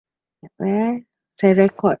Saya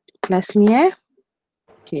record kelas ni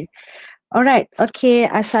Okay. Alright. Okay.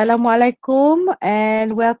 Assalamualaikum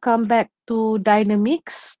and welcome back to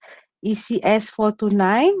Dynamics ECS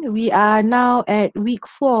 429. We are now at week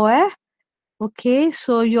 4 Okay,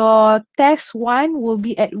 so your test 1 will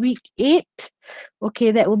be at week 8. Okay,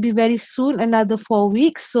 that will be very soon, another 4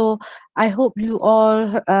 weeks. So I hope you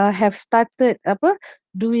all have started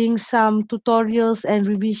doing some tutorials and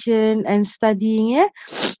revision and studying.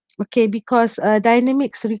 Okay, because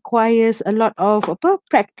dynamics requires a lot of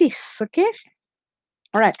practice. Okay.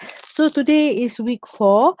 All right. So today is week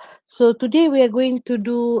 4. So today we are going to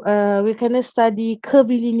do, we're going to study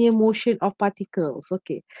curvilinear motion of particles.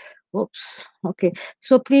 Okay. Oops. Okay.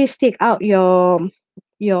 So please take out your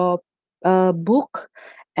book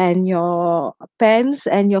and your pens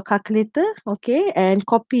and your calculator. Okay. And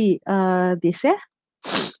copy this.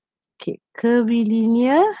 Okay.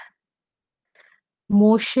 Curvilinear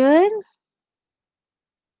motion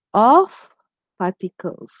of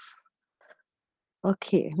particles.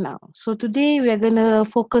 Okay, now, so today we are going to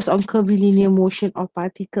focus on curvilinear motion of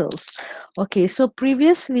particles. Okay, so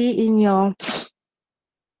previously in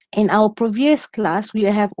our previous class, we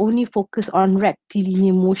have only focused on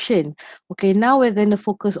rectilinear motion. Okay, now we're going to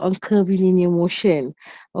focus on curvilinear motion.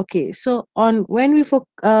 Okay, so when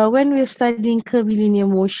we're studying curvilinear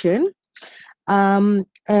motion,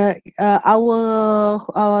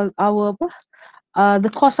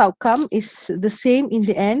 the course outcome is the same in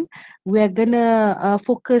the end. We're gonna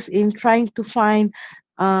focus in trying to find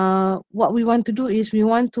what we want to do is we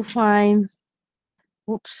want to find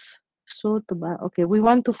oops so tebal. Okay, we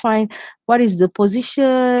want to find what is the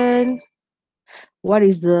position, what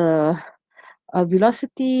is the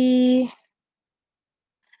velocity,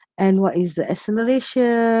 and what is the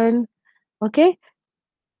acceleration. Okay,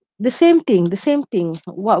 the same thing,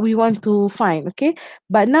 what we want to find, okay?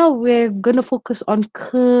 But now we're going to focus on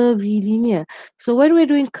curvilinear. So when we're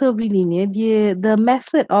doing curvilinear, the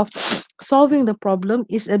method of solving the problem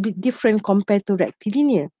is a bit different compared to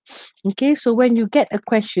rectilinear. Okay, so when you get a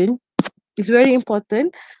question, it's very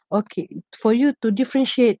important, okay, for you to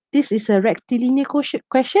differentiate this is a rectilinear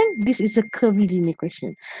question, this is a curvilinear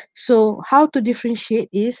question. So how to differentiate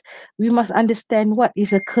is we must understand what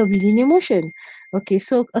is a curvilinear motion. Okay,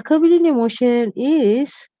 so a curvilinear motion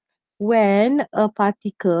is when a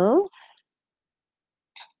particle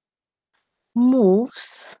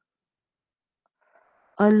moves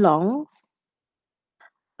along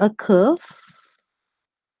a curve,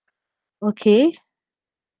 okay,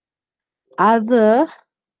 other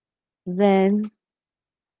than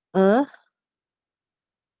a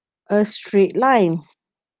straight line.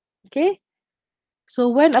 Okay, so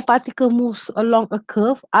when a particle moves along a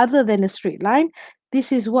curve other than a straight line,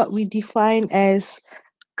 this is what we define as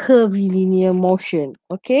curvilinear motion.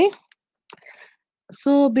 Okay,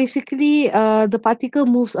 so basically the particle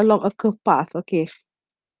moves along a curved path. Okay,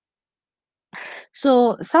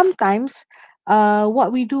 so sometimes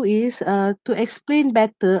what we do is to explain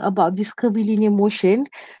better about this curvilinear motion,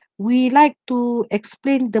 we like to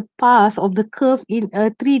explain the path of the curve in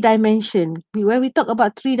a 3 dimension. When we talk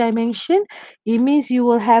about 3 dimension, it means you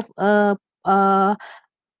will have a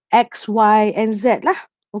X, Y, and Z lah.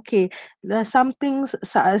 Okay, something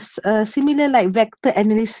similar like vector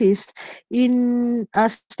analysis. In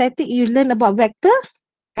static, you learn about vector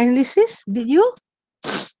analysis. Did you?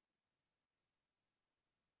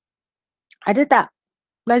 Ada tak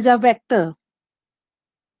belajar vector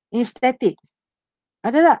in static?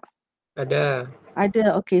 Ada tak? Ada.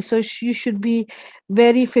 Ada. Okay, so you should be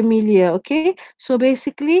very familiar. Okay, so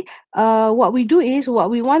basically what we do is, what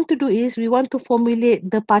we want to do is we want to formulate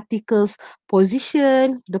the particles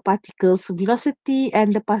position, the particles velocity,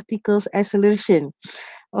 and the particles acceleration.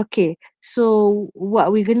 Okay, so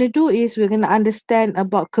what we're going to do is we're going to understand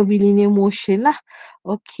about curvilinear motion lah.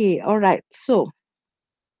 Okay, all right. So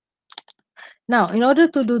now, in order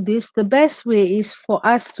to do this, the best way is for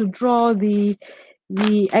us to draw the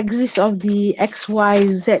axis of the x, y,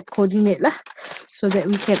 z coordinate lah, so that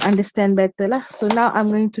we can understand better lah. So now I'm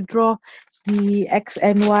going to draw the x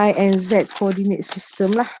and y and z coordinate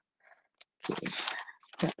system lah. Okay.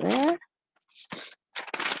 Sekejap,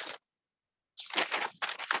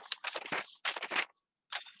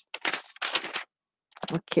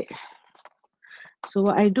 Okay. So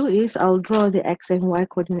what I do is I'll draw the x and y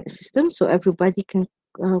coordinate system so everybody can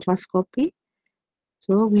must copy.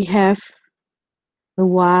 So we have the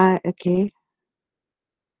y, okay.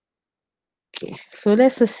 Okay, so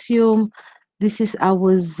let's assume this is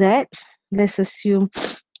our z. Let's assume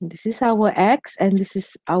this is our x and this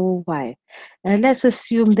is our y. And let's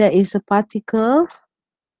assume there is a particle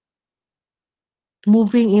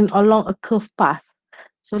moving in along a curved path.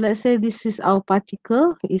 So let's say this is our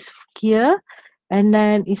particle is here, and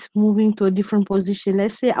then it's moving to a different position.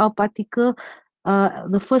 Let's say our particle,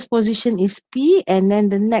 the first position is P, and then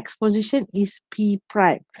the next position is P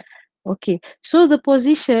prime. Okay, so the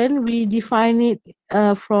position we define it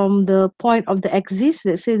from the point of the axis.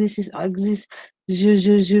 Let's say this is axis 0,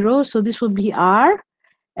 0, 0. So this will be R,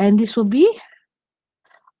 and this will be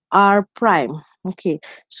R prime. Okay,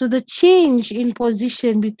 so the change in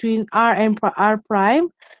position between R and R prime,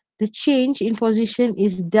 the change in position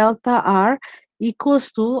is delta R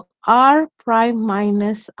equals to R prime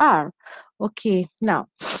minus R. Okay, now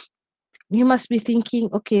you must be thinking,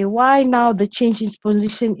 okay, why now the change in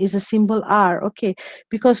position is a symbol R? Okay,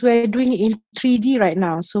 because we're doing it in 3D right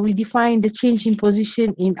now. So we define the change in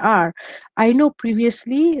position in R. I know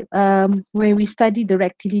previously when we studied the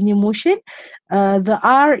rectilinear motion, the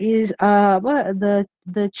R is the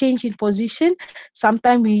change in position.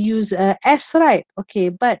 Sometimes we use S, right? Okay,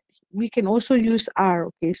 but we can also use R.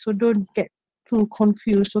 Okay, so don't get too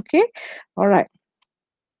confused. Okay, all right.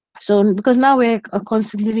 So because now we're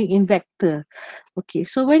considering in vector. Okay,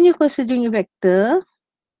 so when you're considering a vector,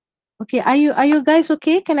 okay, are you guys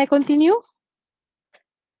okay? Can I continue?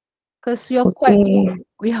 Because Okay.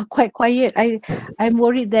 you're quite quiet. I'm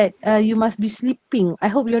worried that you must be sleeping. I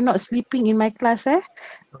hope you're not sleeping in my class, eh?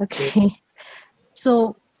 Okay. Okay.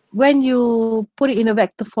 So when you put it in a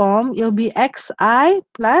vector form, it'll be xi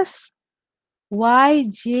plus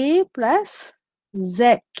yj plus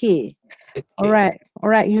zk. Okay. All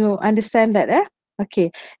right, you understand that, eh? Okay,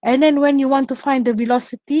 and then when you want to find the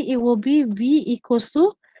velocity, it will be v equals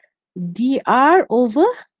to dr over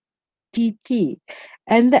dt,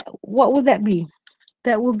 and that what would that be?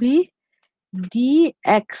 That will be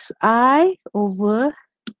dxi over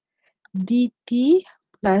dt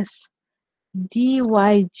plus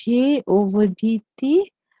dyj over dt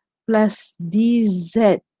plus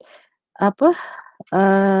dz apa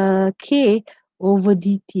k over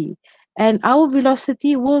dt, and our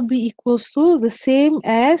velocity will be equals to the same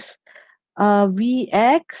as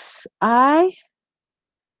vx I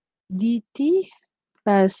dt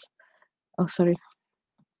plus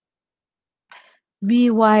vyi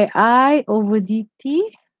over dt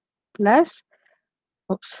plus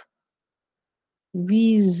oops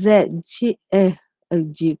vzg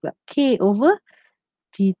g pula, k over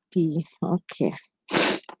dt. Okay.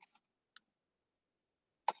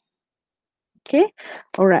 Okay,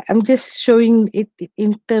 all right, I'm just showing it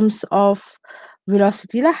in terms of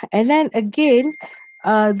velocity lah, and then again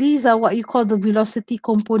these are what you call the velocity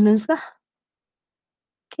components lah.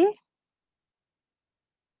 Okay,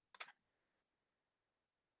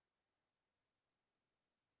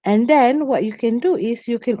 and then what you can do is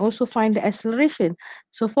you can also find the acceleration.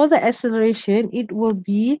 So for the acceleration, it will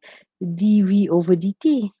be dv over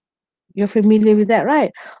dt. You're familiar with that,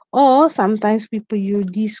 right? Or sometimes people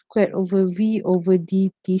use d squared over v over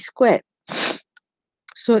dt squared.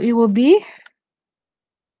 So it will be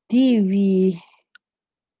dv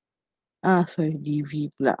dv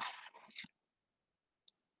pula.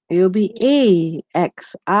 It will be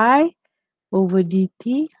axi over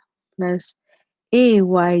dt plus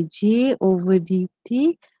ayj over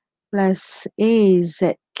dt plus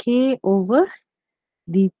azk over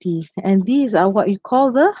dt, and these are what you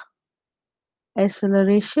call the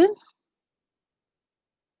acceleration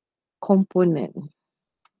component.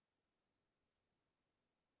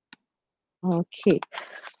 Okay,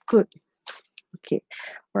 good. Okay,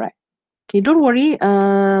 all right. Okay, don't worry.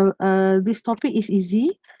 This topic is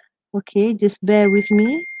easy. Okay, just bear with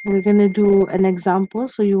me. We're gonna do an example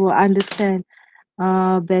so you will understand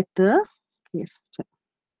better. Okay.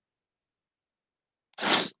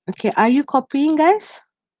 Okay, are you copying, guys?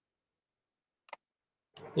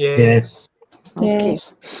 Yes. Yes. Okay.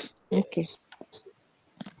 Yes. Okay.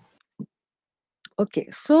 Okay.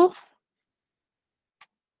 So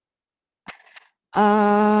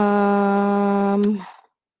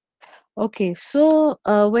okay, so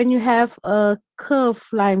when you have a curve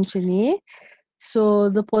line macam ni, so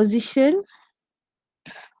the position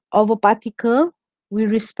of a particle with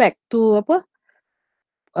respect to apa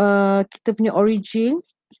kita punya origin.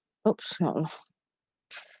 Oops, ya Allah.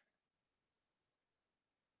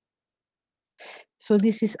 So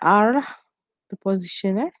this is R lah, the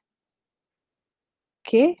position, eh?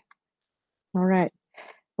 Okay. All right.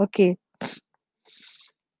 Okay.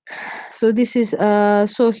 So this is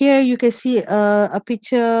so here you can see a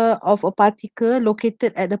picture of a particle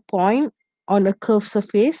located at a point on a curved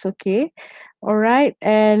surface. Okay. All right.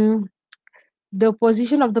 And the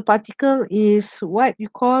position of the particle is what you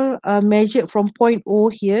call measured from point O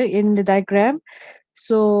here in the diagram.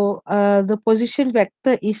 So the position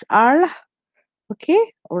vector is R lah. Okay.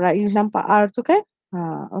 Alright, you nampak R tu kan?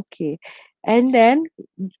 Okay. And then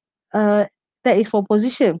uh, that is for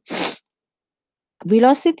position.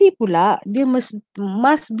 Velocity pula, dia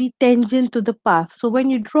must be tangent to the path. So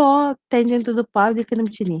when you draw tangent to the path, dia kena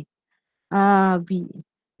macam ni. V.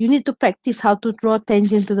 You need to practice how to draw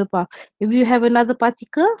tangent to the path. If you have another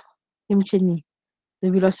particle, dia macam ni. The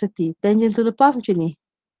velocity. Tangent to the path macam ni.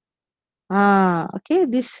 Okay.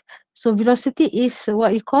 So velocity is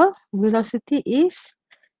what you call? Velocity is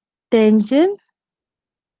tangent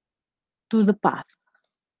to the path.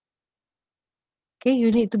 Okay. You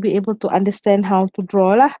need to be able to understand how to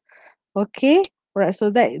draw lah. Okay. Alright. So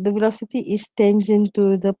that the velocity is tangent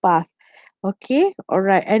to the path. Okay.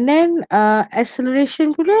 Alright. And then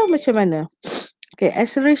acceleration pula macam mana? Okay.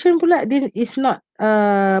 Acceleration pula dia is not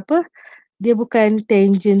dia bukan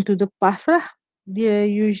tangent to the path lah. Dia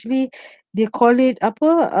usually dia call it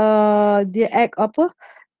dia act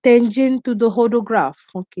tangent to the hodograph.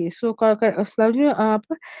 Okay, so kalau selalunya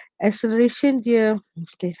acceleration dia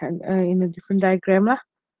okay, in a different diagram lah.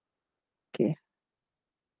 Okay,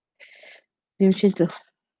 dia macam tu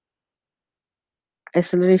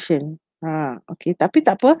acceleration. Okay, tapi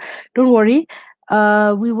tak apa, don't worry.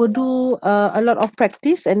 We will do a lot of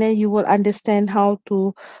practice and then you will understand how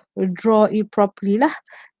to draw it properly lah.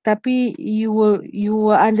 Tapi you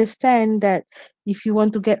will understand that if you want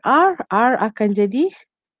to get R akan jadi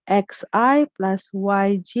XI plus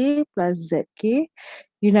YJ plus ZK.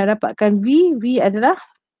 You nak dapatkan V adalah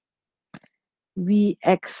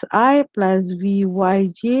VXI plus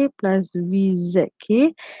VYJ plus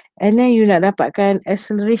VZK. And then you nak dapatkan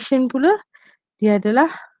acceleration pula, dia adalah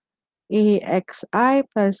AXI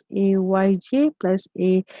plus AYJ plus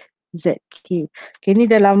AZK. Okay, ni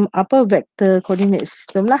dalam vector coordinate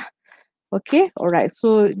system lah. Okay, alright.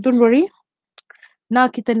 So don't worry. Now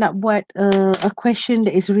kita nak buat a question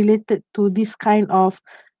that is related to this kind of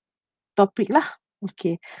topic lah.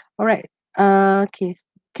 Okay, alright. Okay,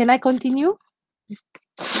 can I continue?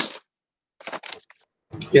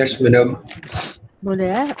 Yes, madam.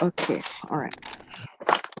 Boleh Okay, alright.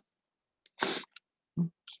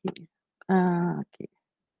 Okay. Okay.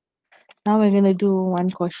 Now we're gonna do one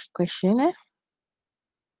question.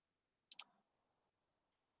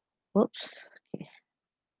 Oops. Okay.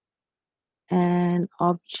 An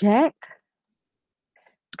object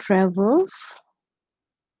travels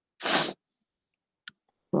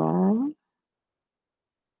from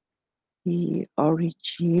the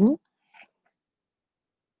origin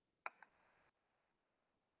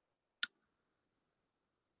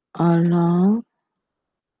along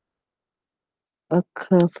a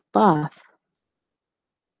curved path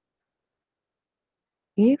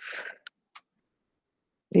if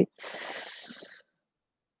its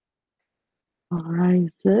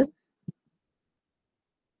horizon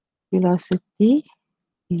velocity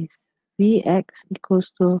is Vx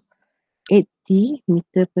equals to 80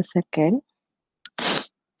 meter per second,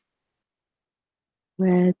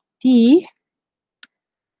 where t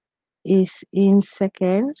is in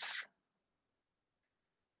seconds.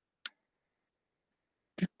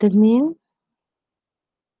 Determine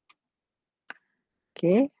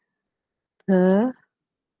the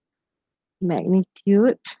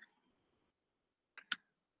magnitude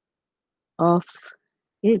of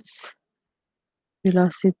its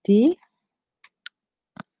velocity,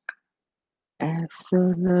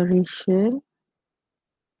 acceleration,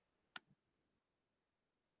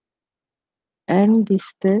 and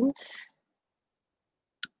distance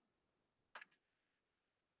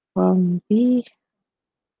from the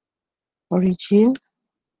origin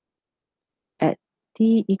at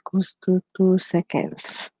t equals to 2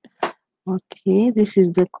 seconds. Okay, this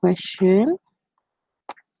is the question.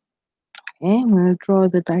 Okay, I'm going to draw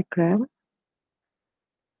the diagram.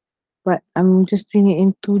 But I'm just doing it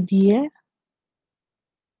in 2D.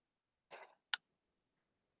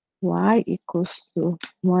 Y equals to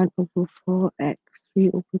 1 over 4x 3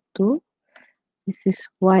 over 2. This is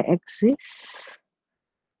y-axis.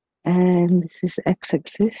 And this is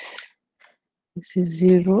x-axis. This is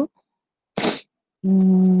 0.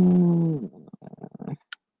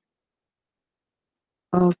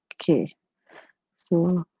 Okay.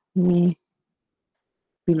 So, ni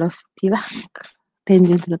velocity lah.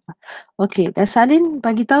 Tangent to the path. Okay, dah salin?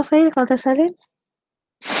 Bagi tahu saya kalau dah salin.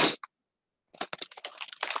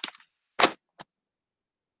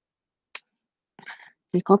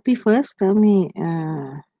 Okay, copy first. Tell me.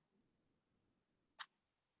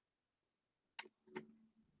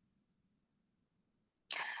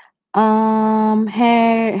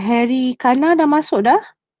 Harry Kana dah masuk dah?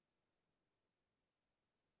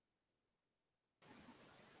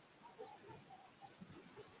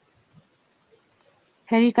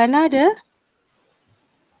 Harry Kana ada?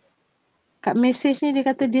 Kat message ni dia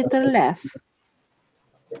kata dia terleft.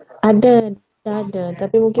 Ada, dah ada.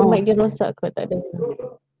 Tapi mungkin Oh. mic dia rosak kot, tak ada.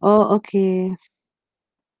 Oh, okay.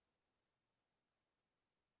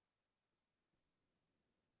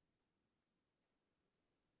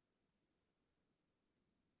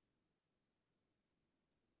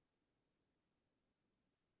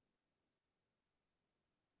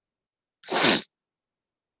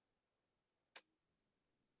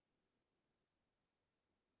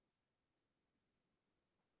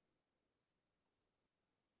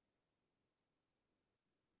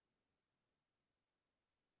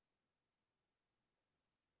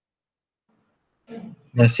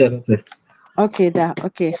 Nasihat doktor. Okay, dah.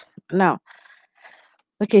 Okay. Now,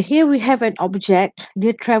 okay, here we have an object.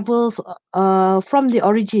 Dia travels from the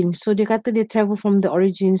origin. So dia kata dia travel from the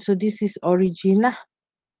origin. So this is origin lah.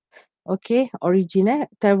 Okay, origin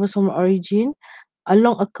travels from origin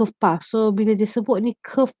along a curved path. So bila dia sebut ni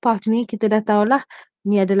curved path ni, kita dah tahulah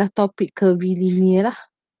ni adalah topik curvilinear lah.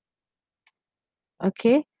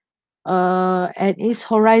 Okay. And its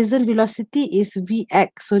horizon velocity is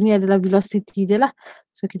Vx. So ni adalah velocity dia lah.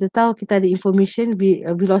 So kita tahu kita ada information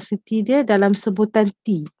velocity dia dalam sebutan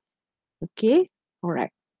T. Okay. Alright.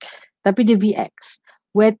 Tapi dia Vx.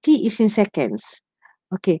 Where T is in seconds.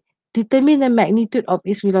 Okay. Determine the magnitude of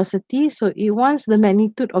its velocity. So it wants the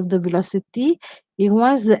magnitude of the velocity. It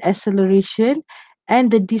wants the acceleration and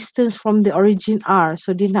the distance from the origin R.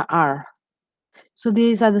 So dia nak R. So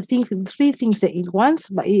these are the three things that it wants,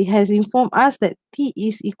 but it has informed us that T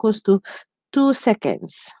is equals to 2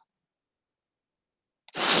 seconds.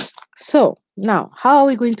 So now, how are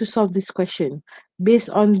we going to solve this question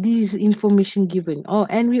based on these information given? Oh,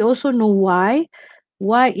 and we also know y.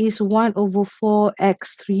 Y is 1 over 4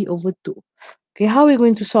 x 3 over 2. Okay, how are we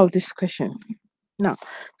going to solve this question? Now,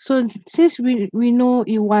 so since we know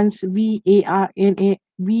it wants V, A, R,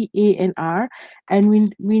 and R, and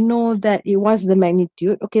we know that it wants the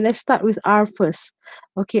magnitude. Okay, let's start with R first.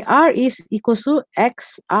 Okay, R is equals to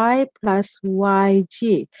Xi plus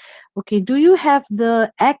Yj. Okay, do you have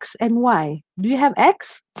the X and Y? Do you have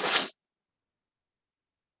X?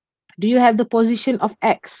 Do you have the position of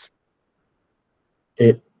X?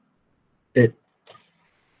 8.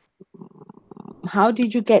 How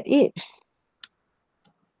did you get it?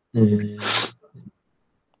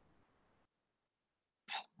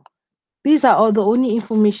 These are all the only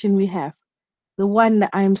information we have. The one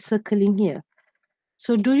that I'm circling here.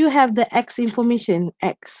 So do you have the X information?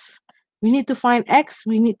 X. We need to find X,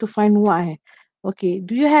 we need to find Y. Okay,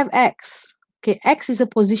 do you have X? Okay, X is a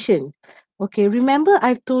position. Okay, remember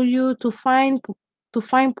I've told you to find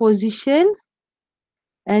position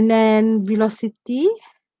and then velocity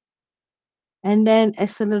and then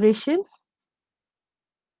acceleration.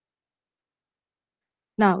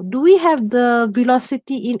 Now, do we have the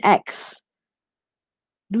velocity in X?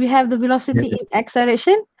 Do we have the velocity in X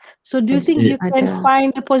direction? So do you Yes, think you can ada.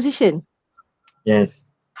 find the position? Yes.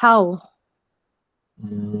 How?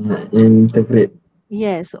 Integrate.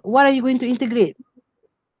 Yes. What are you going to integrate?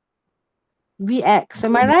 Vx.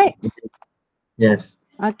 Am I right? Yes.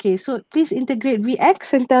 Okay. So please integrate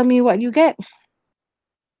Vx and tell me what you get.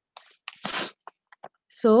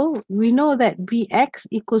 So we know that Vx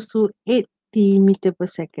equals to 80 meter per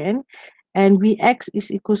second and Vx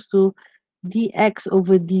is equals to dx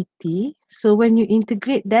over dt. So when you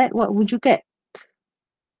integrate that, what would you get?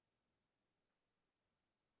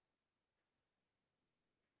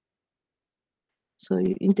 So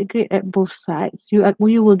you integrate at both sides, you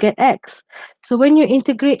will get x. So when you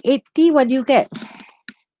integrate 80, what do you get?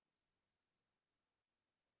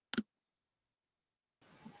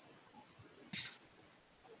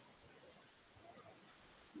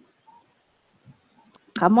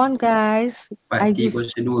 Come on guys. 4T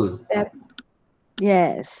kuasa 2.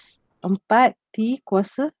 Yes. 4 T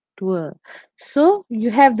kuasa 2. So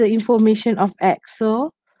you have the information of x.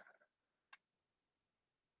 So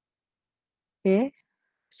okay.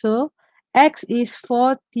 So x is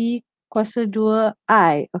 4T kuasa 2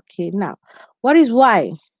 I. Okay, now what is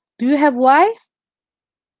y? Do you have y?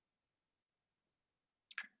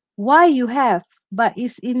 Y you have, but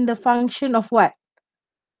it's in the function of what?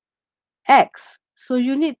 X. So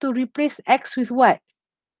you need to replace x with what?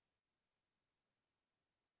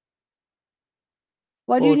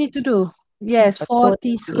 What do you need to do? Yes,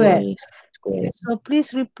 4T squared. So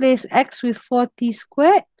please replace x with 4T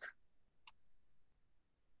squared.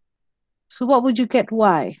 So what would you get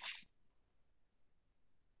y?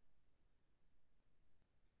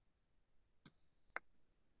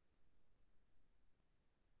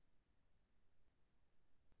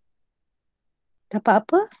 Dapat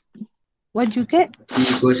apa? What you get? T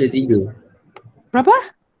kuasa 3. Berapa?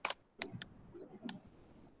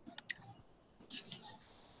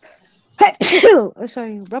 Oh,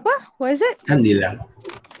 sorry. Berapa? What is it? Alhamdulillah.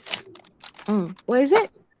 What is it?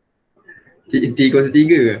 T kuasa 3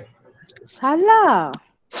 ke? Salah.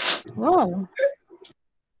 Wrong.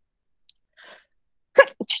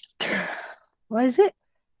 What is it?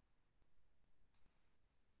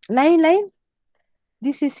 Lain.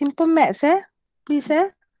 This is simple maths, please,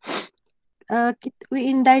 we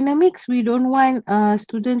in dynamics, we don't want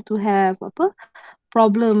student to have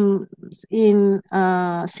problems in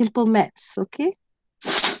simple maths, okay?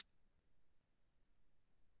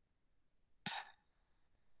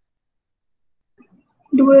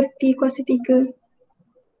 Dua T kuasa 3.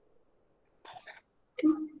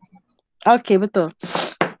 Okay, betul.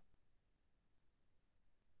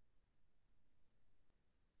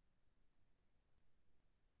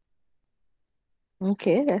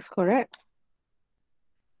 Okay, that's correct.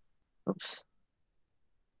 Oops.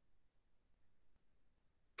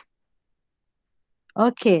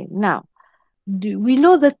 Okay, now, we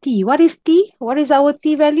know the T. What is T? What is our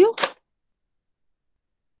T value?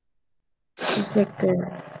 2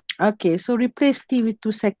 seconds. Okay, so replace T with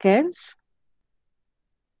 2 seconds.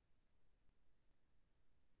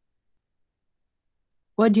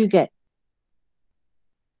 What do you get?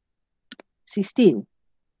 16.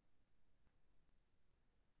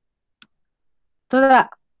 Betul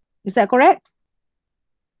tak? Is that correct?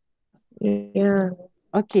 Yeah.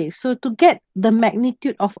 Okay, so to get the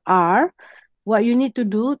magnitude of R, what you need to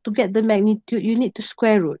do to get the magnitude, you need to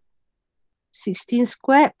square root. 16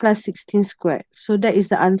 squared plus 16 squared. So that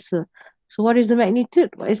is the answer. So what is the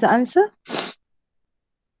magnitude? What is the answer?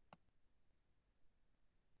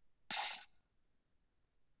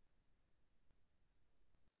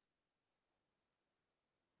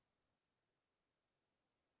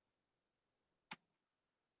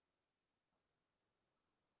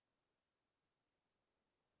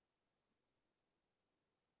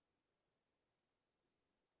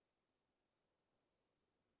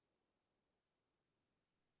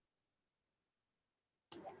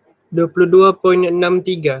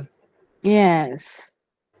 (22.63). Yes.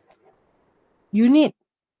 Unit.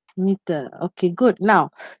 Meter. Okay, good.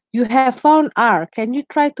 Now, you have found R. Can you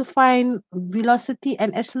try to find velocity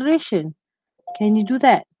and acceleration? Can you do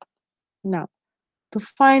that? Now, to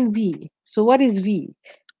find V. So what is V?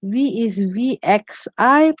 V is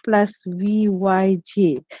Vxi plus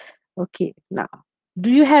Vyj. Okay, now, do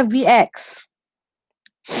you have Vx?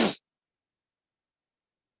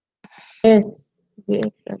 Yes.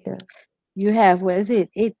 Yes, ada. You have, what is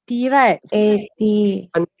it? 80, right?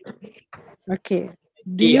 80. Okay.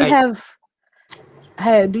 Do you have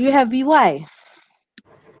Vy?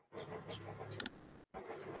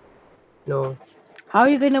 No. How are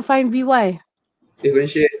you going to find Vy?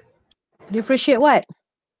 Differentiate. Differentiate what?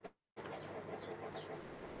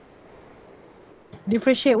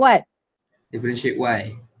 Differentiate what? Differentiate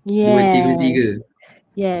Y. Yeah. 2 T kali 3.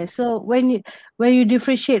 Yeah. So when you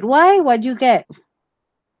differentiate Y, what do you get?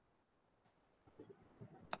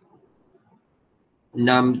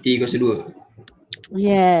 6 T kuasa 2.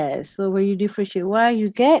 Yeah. So when you differentiate Y, you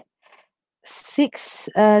get 6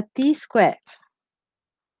 T squared.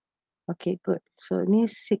 Okay, good. So ini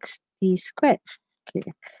 6T squared. Okay.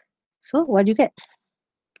 So what do you get?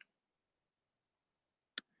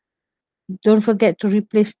 Don't forget to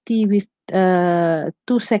replace T with 2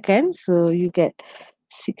 seconds. So you get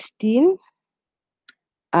 16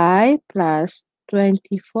 I plus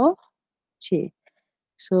 24 J.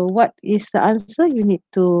 So what is the answer? You need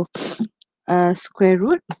to square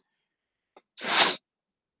root.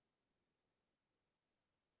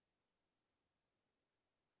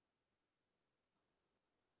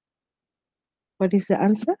 What is the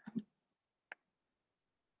answer?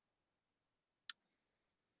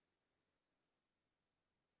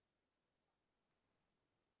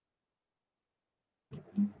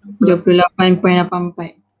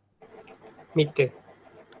 (28.84 Meter.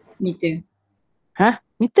 meter. Hah?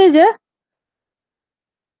 Meter je?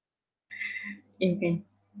 Kan?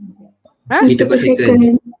 Hah? Meter per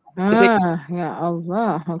second. Ya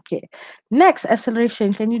Allah. Okay. Next,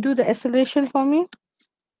 acceleration. Can you do the acceleration for me?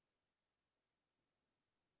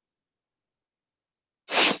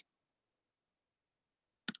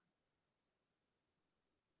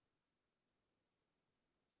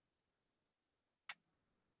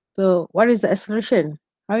 So what is the acceleration?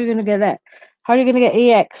 How are you going to get that? How are you going to get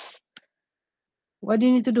AX? What do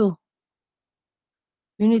you need to do?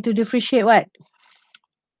 You need to differentiate what?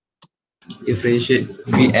 Differentiate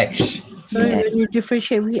Vx. So when you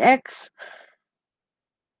differentiate VX,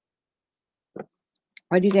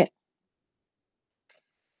 what do you get?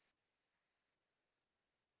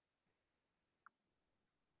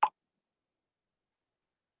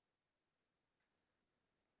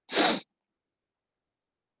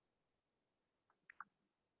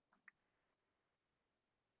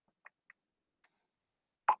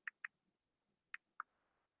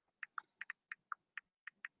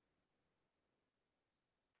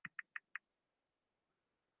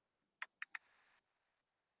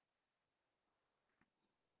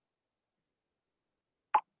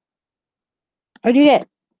 What do you get?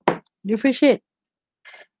 Differentiate.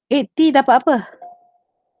 8T dapat apa?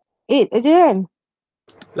 8 aja kan?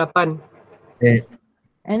 8.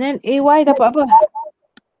 And then AY dapat apa?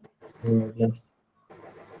 12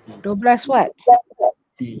 12 what?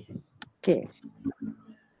 T. Okay.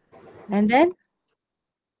 And then?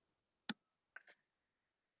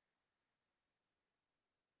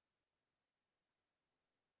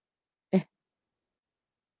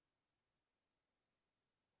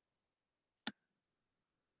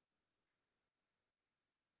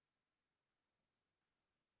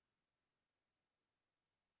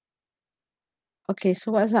 Okay,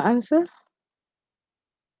 so what's the answer?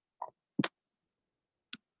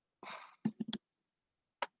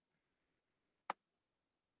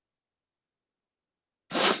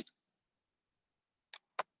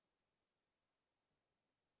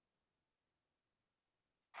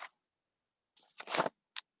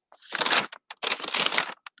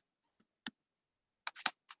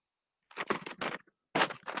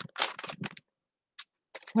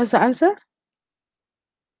 What's the answer?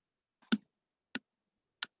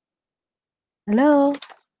 Hello?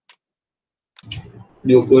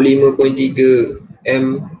 25.3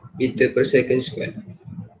 m meter per second square.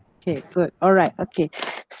 Okay, good. All right. Okay.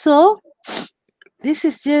 So this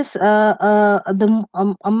is just among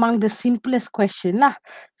the simplest question lah.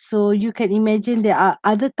 So you can imagine there are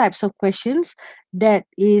other types of questions that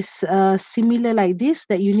is similar like this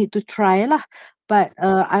that you need to try lah. But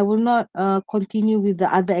I will not continue with the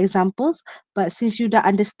other examples. But since you dah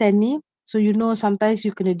understand ni, so you know sometimes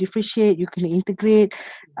you can differentiate, you can integrate.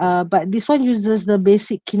 But this one uses the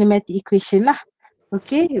basic kinematic equation lah.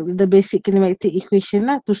 Okay, the basic kinematic equation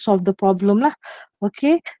lah to solve the problem lah.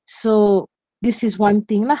 Okay, so this is one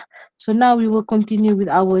thing lah. So now we will continue with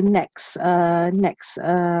our next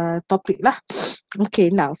topic lah.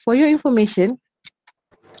 Okay, now for your information,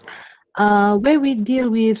 where we deal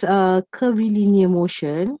with curvilinear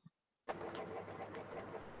motion,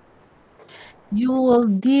 you will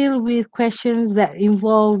deal with questions that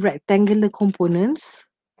involve rectangular components.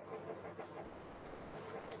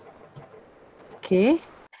 Okay,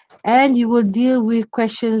 and you will deal with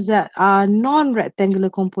questions that are non-rectangular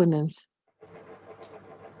components.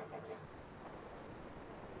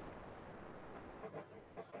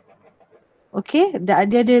 Okay,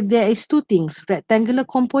 there is two things, rectangular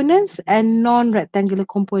components and non-rectangular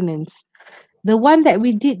components. The one that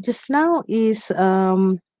we did just now is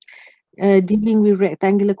dealing with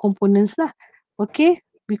rectangular components lah. Okay,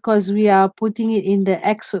 because we are putting it in the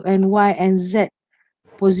X and Y and Z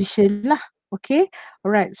position lah. Okay,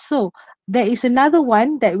 all right. So there is another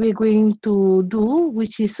one that we're going to do,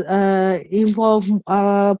 which is involve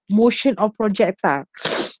motion of projectile.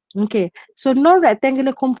 Okay, so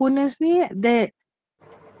non-rectangular components ni that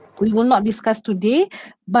we will not discuss today,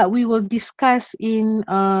 but we will discuss in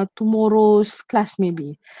tomorrow's class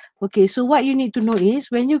maybe. Okay, so what you need to know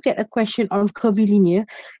is when you get a question on curvilinear,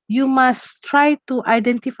 you must try to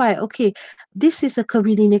identify, okay, this is a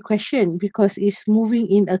curvilinear question because it's moving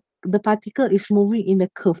in the particle is moving in a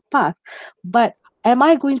curved path. But am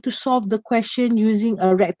I going to solve the question using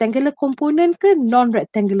a rectangular component ke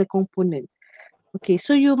non-rectangular component? Okay,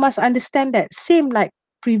 so you must understand that same like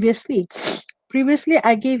previously. Previously,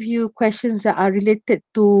 I gave you questions that are related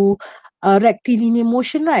to rectilinear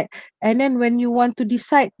motion, right? And then when you want to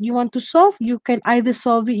decide, you want to solve, you can either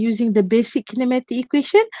solve it using the basic kinematic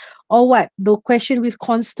equation or what? The question with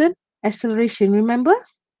constant acceleration, remember?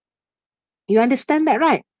 You understand that,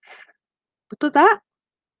 right? Betul tak?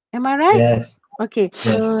 Am I right? Yes. Okay,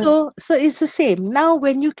 so it's the same. Now,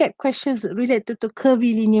 when you get questions related to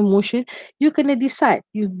curvilinear motion, you can decide.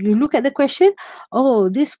 You look at the question. Oh,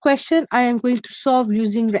 this question I am going to solve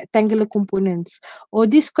using rectangular components, or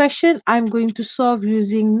this question I'm going to solve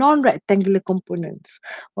using non-rectangular components.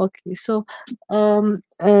 Okay, so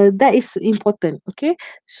that is important. Okay,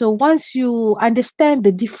 so once you understand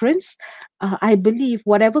the difference, I believe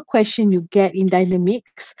whatever question you get in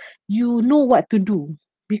dynamics, you know what to do.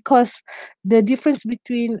 Because the difference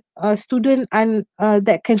between a student and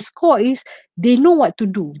that can score is they know what to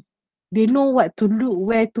do. They know what to look,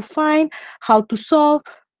 where to find, how to solve.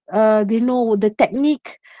 They know the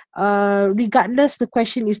technique. Regardless the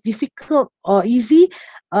question is difficult or easy,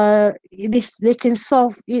 they can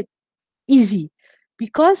solve it easy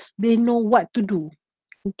because they know what to do.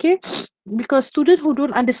 Okay, because students who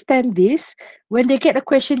don't understand this, when they get a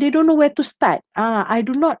question, they don't know where to start. I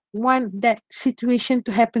do not want that situation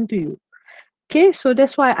to happen to you. Okay, so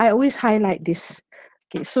that's why I always highlight this.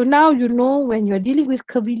 Okay, so now you know when you're dealing with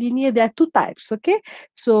curvilinear, there are two types. Okay,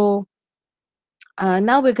 so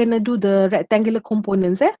Now we're gonna do the rectangular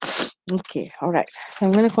components. Okay, all right. So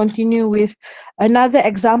I'm gonna continue with another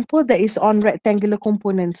example that is on rectangular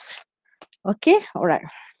components. Okay, all right.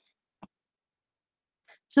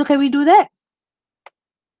 So can we do that?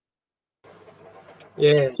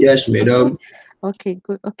 Yeah. Yes, madam. Okay,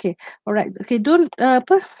 good. Okay, all right. Okay, don't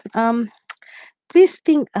please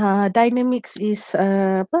think dynamics is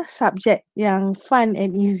subject yang fun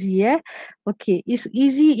and easy. Okay, it's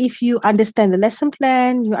easy if you understand the lesson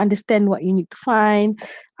plan, you understand what you need to find,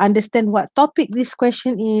 understand what topic this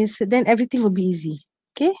question is, then everything will be easy.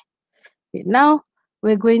 Okay, now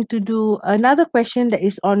we're going to do another question that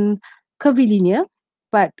is on curvilinear,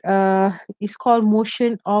 but it's called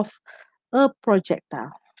motion of a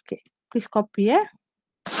projectile. Okay, please copy.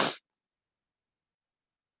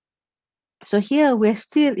 So here we're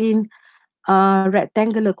still in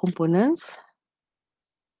rectangular components.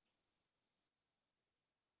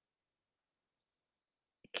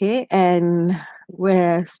 Okay, and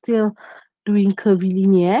we're still doing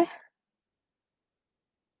curvilinear.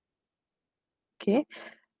 Okay,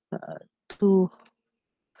 two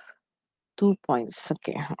points.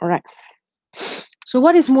 Okay, all right. So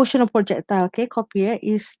what is motion of projectile? Okay, copy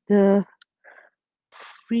is the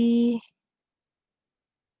free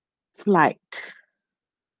flight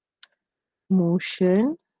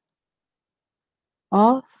motion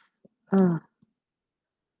of a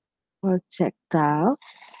projectile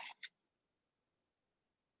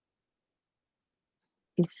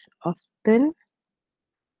is often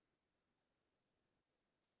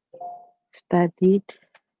studied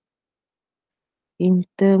in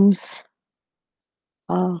terms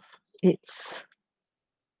of its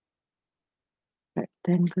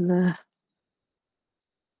rectangular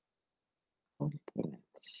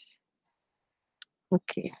components.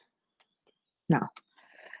 Okay, now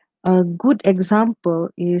a good example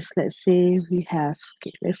is, let's say we have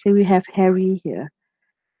Harry here.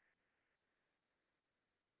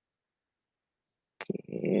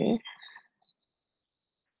 Okay,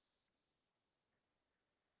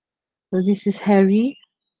 so this is Harry.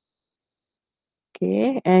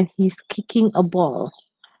 Okay, and he's kicking a ball.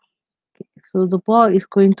 Okay, so the ball is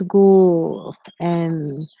going to go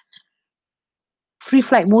and free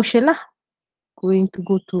flight motion lah, going to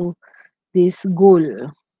go to this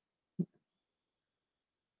goal.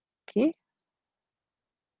 Okay,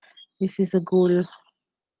 this is a goal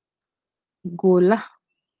lah.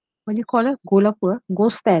 What do you call it? Goal apa?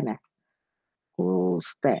 Goal stand. Goal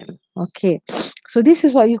stand. Okay, so this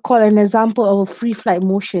is what you call an example of a free flight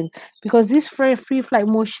motion, because this free flight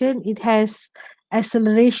motion, it has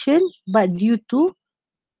acceleration, but due to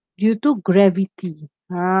gravity,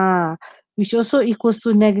 which also equals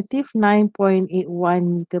to negative 9.81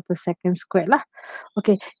 meter per second squared lah.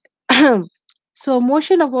 Okay, so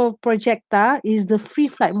motion of a projectile is the free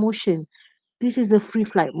flight motion. This is the free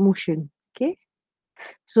flight motion. Okay,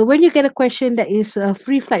 so when you get a question that is a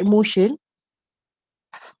free flight motion,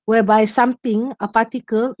 whereby a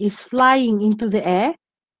particle is flying into the air,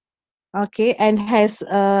 okay, and has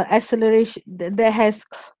acceleration, that has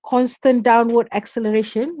constant downward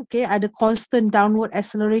acceleration. Okay, ada constant downward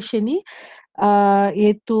acceleration ni,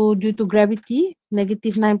 iaitu due to gravity,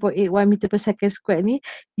 negative 9.81 meter per second square ni,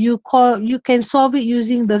 you can solve it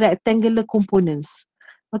using the rectangular components.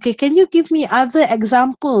 Okay, can you give me other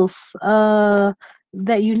examples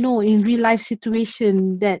that you know in real life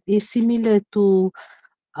situation that is similar to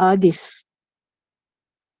this?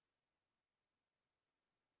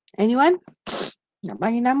 Anyone? Nak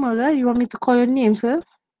panggil nama ke? You want me to call your name, sir?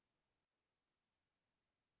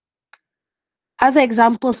 Other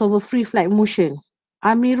examples of a free flight motion.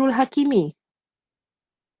 Amirul Hakimi.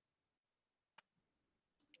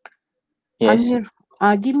 Yes. Amir,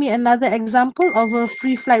 give me another example of a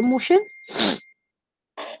free flight motion.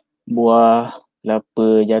 Buah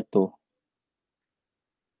kelapa jatuh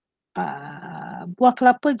Buah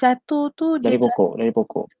kelapa jatuh tu dari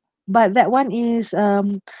pokok. but that one is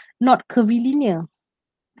not curvilinear.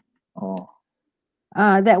 Oh,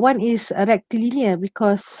 That one is rectilinear,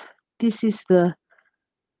 because this is the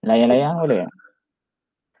layang-layang boleh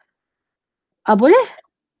tak? boleh.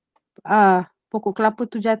 Pokok kelapa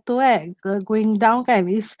tu jatuh going down kan,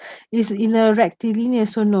 is in a rectilinear,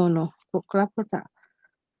 so no. Pokok kelapa tak.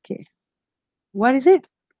 Okay, what is it?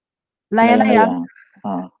 Layang-layang.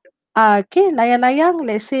 Okay, layang-layang,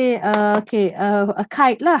 let's say a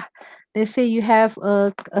kite lah. Let's say you have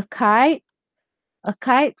a kite,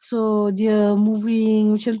 so dia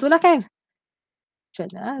moving macam tu lah kan. Macam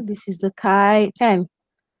mana? This is the kite kan.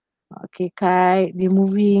 Okay, kite, dia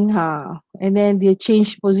moving, and then dia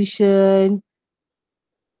change position.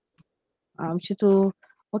 Macam tu.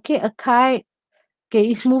 Okay, a kite Okay,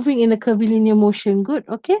 it's moving in a curvilinear motion. Good.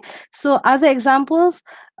 Okay. So other examples.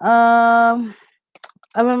 Um,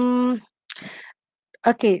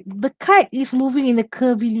 okay, the kite is moving in a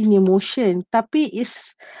curvilinear motion, tapi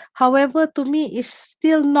is, however, to me, is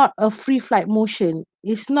still not a free flight motion.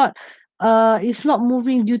 It's not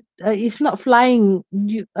moving due, it's not flying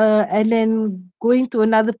due, and then going to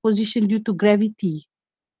another position due to gravity.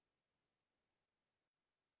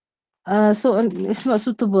 So it's not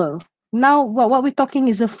suitable. Now, what we're talking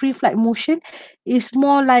is a free flight motion. Is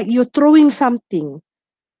more like you're throwing something.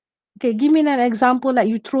 Okay, give me an example like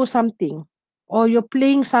you throw something, or you're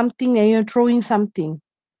playing something and you're throwing something.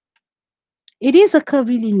 It is a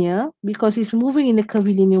curvilinear because it's moving in a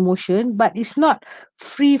curvilinear motion, but it's not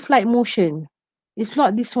free flight motion. It's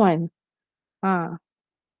not this one.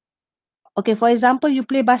 Okay, for example, you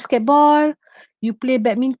play basketball, you play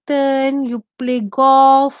badminton, you play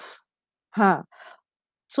golf.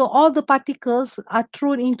 So all the particles are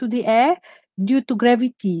thrown into the air due to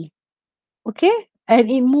gravity. Okay? And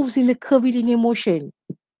it moves in the curvilinear motion.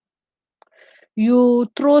 You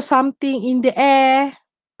throw something in the air.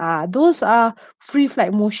 Those are free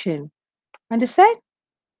flight motion. Understand?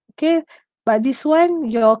 Okay. But this one,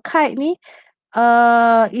 your kite ni,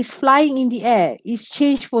 is flying in the air. It's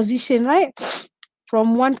changed position, right?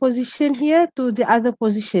 From one position here to the other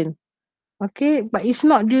position. Okay. But it's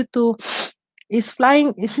not due to, it's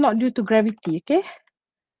flying, it's not due to gravity. Okay.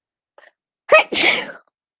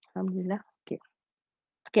 Alhamdulillah. Okay.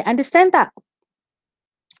 Okay. Understand tak?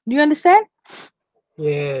 Do you understand?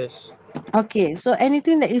 Yes. Okay, so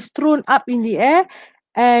anything that is thrown up in the air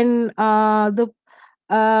and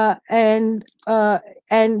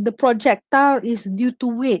the projectile is due to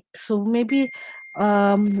weight. So maybe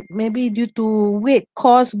due to weight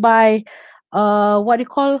caused by what do you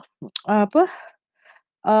call apa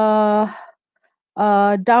uh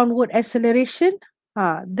downward acceleration.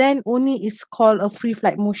 Then only it's called a free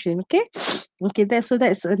flight motion. Okay. Okay, that's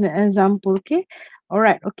an example. Okay. All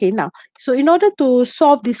right. Okay, now, so in order to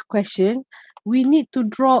solve this question, we need to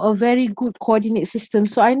draw a very good coordinate system.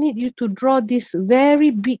 So I need you to draw this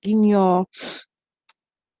very big in your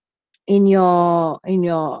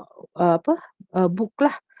apa book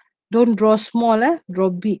lah. Don't draw small, draw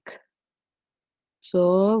big.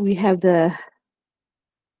 So we have the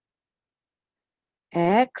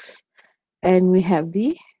X and we have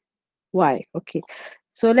the Y. Okay.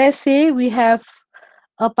 So let's say we have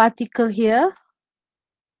a particle here.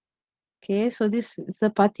 Okay, so this is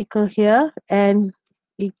the particle here and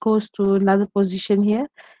it goes to another position here.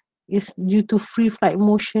 It's due to free flight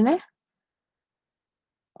motion.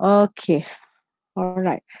 Okay, all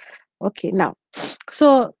right. Okay, now,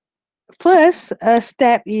 so first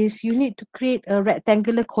step is you need to create a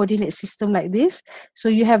rectangular coordinate system like this. So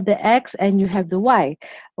you have the X and you have the Y.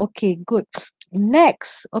 Okay, good.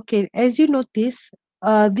 Next, okay, as you notice,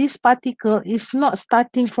 this particle is not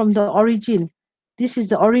starting from the origin. This is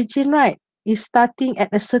the origin, right? It's starting at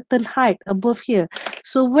a certain height above here.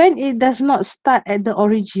 So when it does not start at the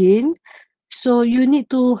origin, so you need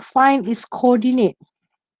to find its coordinate.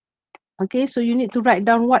 Okay, so you need to write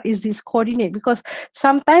down what is this coordinate, because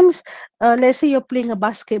sometimes, let's say you're playing a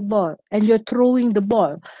basketball and you're throwing the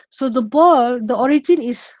ball. So the ball, the origin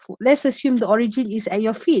is, let's assume the origin is at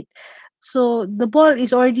your feet. So the ball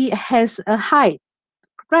is already has a height,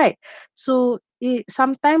 right? So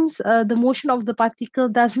sometimes the motion of the particle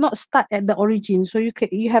does not start at the origin. So you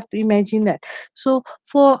have to imagine that. So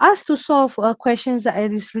for us to solve questions that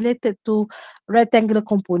is related to rectangular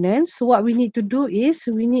components, what we need to do is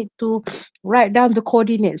we need to write down the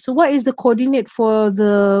coordinates. So what is the coordinate for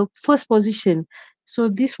the first position? So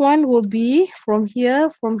this one will be from here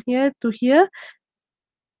to here.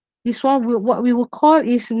 This one what we will call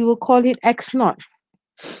it x naught.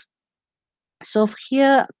 So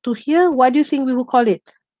here to here, what do you think we will call it?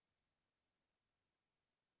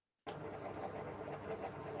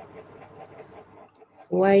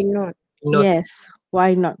 Why not? Not. Yes,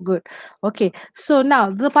 why not? Good. Okay, so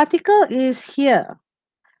now the particle is here.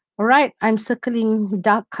 All right, I'm circling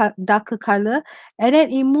darker color, and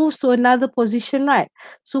then it moves to another position, right?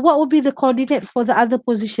 So what will be the coordinate for the other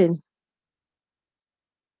position?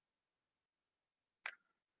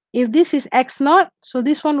 If this is x naught, so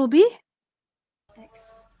this one will be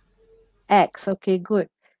X. x. Okay, good.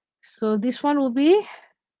 So this one will be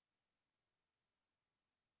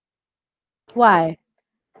y.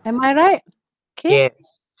 Am I right? Okay. Yes.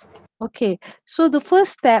 Okay. So the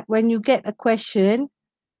first step when you get a question,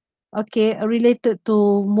 okay, related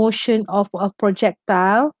to motion of a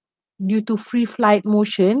projectile due to free flight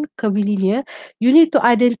motion, curvilinear, you need to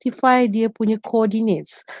identify dia punya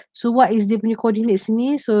coordinates. So what is dia punya coordinates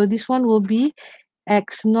ni? So this one will be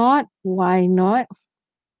X naught, Y naught.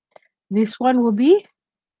 This one will be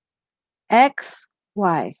X,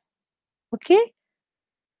 Y. Okay?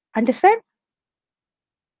 Understand?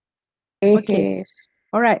 Okay. Yes.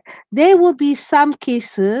 All right. There will be some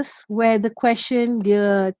cases where the question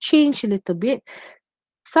change a little bit.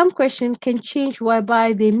 Some question can change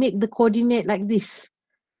whereby they make the coordinate like this.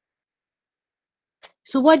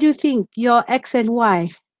 So what do you think? Your X and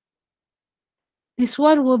Y. This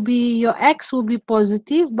one will be, your X will be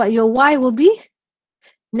positive, but your Y will be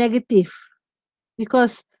negative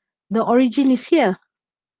because the origin is here.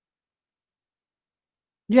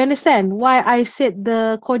 Do you understand why I said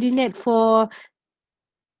the coordinate for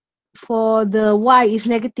the Y is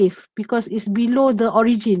negative? Because it's below the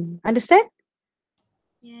origin. Understand?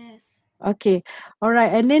 Yes. Okay. All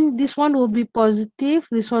right. And then this one will be positive.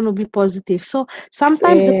 This one will be positive. So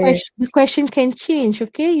sometimes the question can change.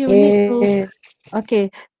 Okay. You need to, Yes.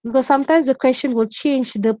 okay, because sometimes the question will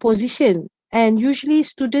change the position. And usually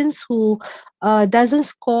students who doesn't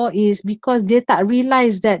score is because they tak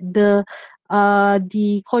realize that the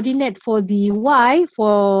coordinate for the Y,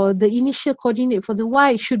 for the initial coordinate for the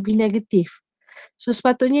Y should be negative. So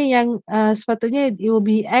sepatutnya sepatutnya it will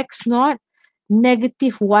be X naught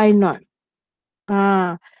negative Y naught.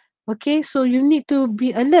 Okay, so you need to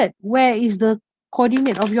be alert. Where is the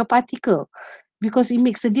coordinate of your particle? Because it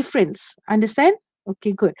makes a difference. Understand?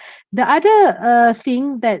 Okay, good. The other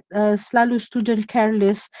thing that selalu student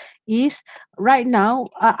careless is right now,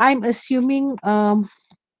 I'm assuming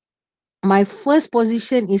my first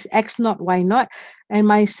position is X naught, Y naught, and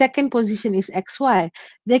my second position is XY.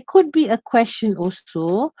 There could be a question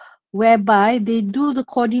also whereby they do the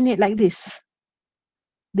coordinate like this.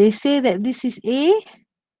 They say that this is A,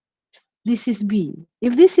 this is B.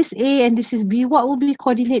 If this is A and this is B, what will be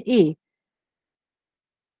coordinate A?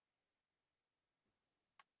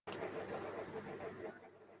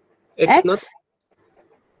 X not.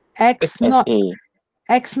 X not. SA.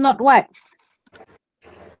 X not what?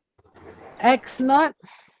 X not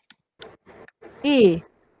A,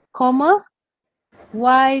 comma,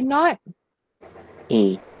 Y not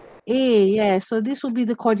A. A. Yeah, so this will be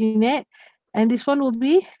the coordinate, and this one will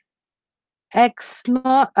be X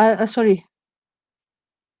not, sorry.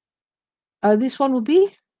 This one will be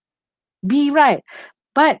B, right?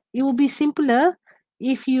 But it will be simpler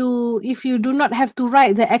if you do not have to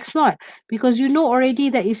write the X naught, because you know already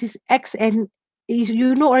that it is X and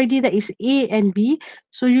you know already that it's A and B.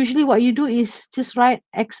 So usually what you do is just write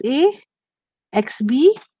XA, XB.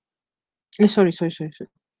 Sorry.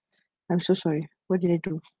 I'm so sorry. What did I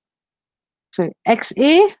do? Sorry.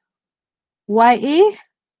 XA, YA,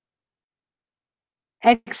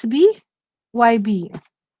 XB, YB.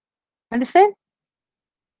 Understand?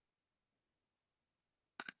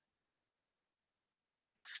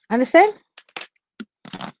 Understand?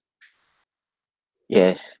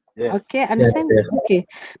 Yes. Okay, understand? yes. Okay,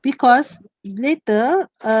 because later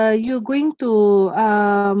you're going to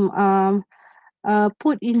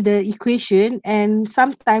put in the equation, and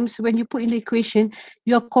sometimes when you put in the equation,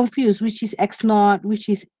 you're confused which is X naught, which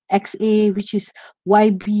is XA, which is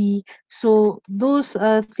YB. So those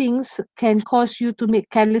things can cause you to make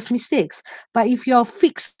careless mistakes. But if you're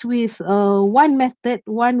fixed with one method,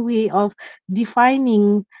 one way of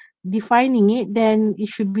defining it, then it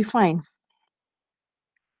should be fine.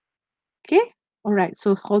 Okay. All right.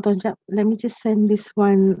 So hold on, jap. Let me just send this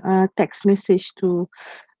one text message to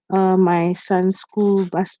my son's school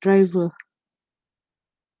bus driver.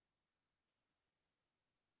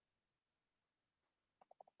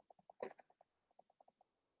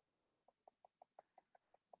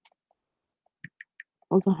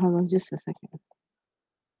 Hold on, just a second.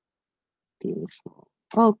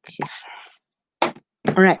 Okay.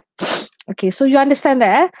 All right. Okay, so you understand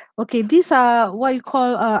that? Okay, these are what you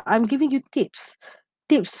call, I'm giving you tips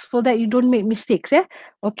for that you don't make mistakes. Yeah.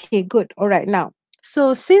 Okay, good. All right, now.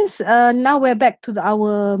 So since now we're back to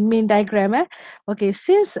our main diagram. Okay,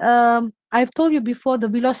 since I've told you before the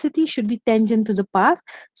velocity should be tangent to the path.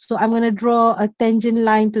 So I'm going to draw a tangent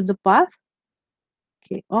line to the path.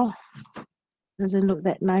 Okay. Oh, doesn't look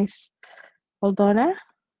that nice. Hold on.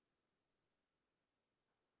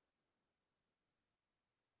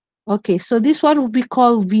 Okay, so this one will be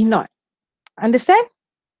called V naught. Understand?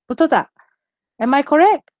 Betul tak? Am I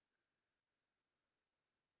correct?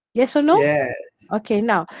 Yes or no? Yeah. Okay,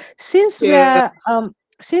 now since Yeah.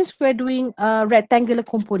 we're doing rectangular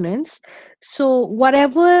components, so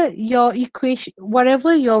whatever your equation,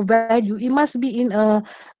 whatever your value, it must be in a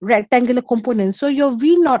rectangular component. So your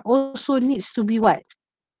V naught also needs to be what?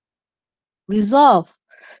 Resolved.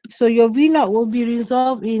 So your V naught will be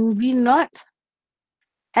resolved in V naught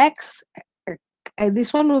X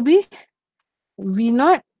This one will be V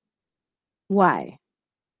naught Y.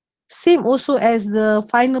 Same also as the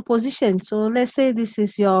final position. So let's say this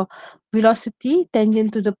is your velocity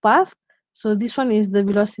tangent to the path. So this one is the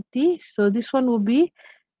velocity. So this one will be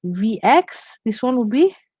Vx. This one will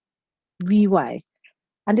be Vy.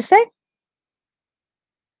 Understand?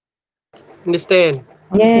 Understand.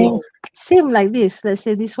 Okay. Yes. Same like this. Let's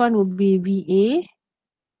say this one will be Va.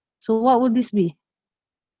 So what would this be?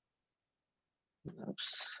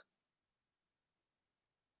 Oops.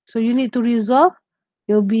 So you need to resolve.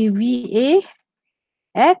 It will be Va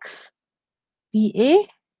X Va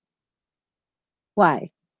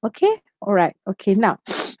Y. Okay? All right. Okay. Now,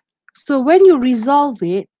 so when you resolve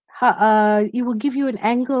it, it will give you an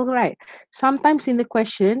angle, right? Sometimes in the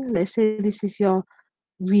question, let's say this is your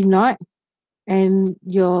V naught and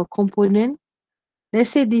your component. Let's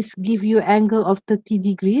say this give you angle of 30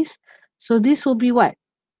 degrees. So this will be what?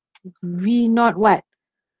 V naught what?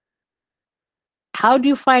 How do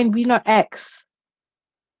you find V naught X?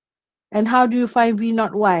 And how do you find V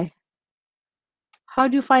naught Y? How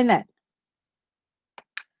do you find that?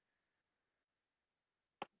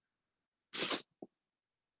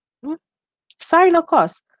 Hmm? Sine or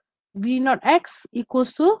cos? V naught X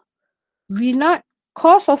equals to V naught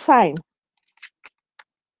cos or sine?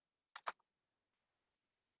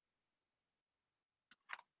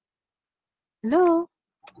 Hello?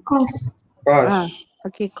 Cos. Ah, Cos.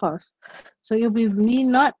 okay, cos. So it'll be V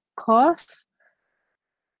naught cos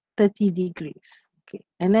 30 degrees. Okay.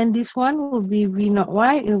 And then this one will be V naught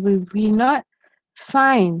Y. It will be V naught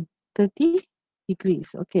sine 30 degrees.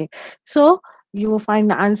 Okay. So you will find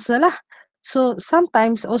the answer lah. So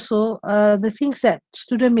sometimes also the things that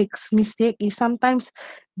student makes mistake is sometimes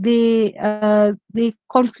they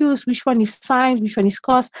confuse which one is sine, which one is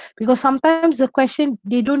cos, because sometimes the question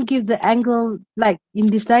they don't give the angle like in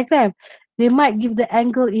this diagram. They might give the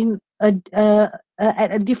angle in at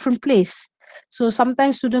a different place. So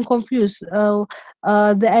sometimes student confuse.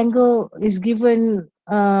 The angle is given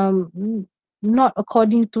not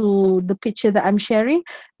according to the picture that I'm sharing.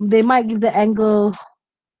 They might give the angle.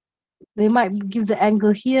 They might give the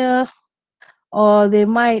angle here, or they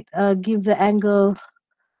might give the angle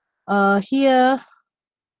here.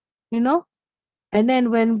 You know, and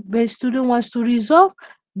then when student wants to resolve,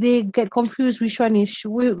 they get confused which one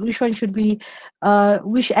should be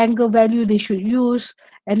which angle value they should use,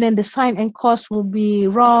 and then the sine and cos will be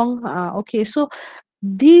wrong. Okay, so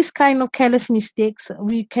these kind of careless mistakes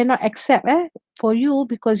we cannot accept for you,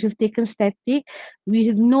 because you've taken static. We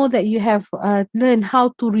know that you have learned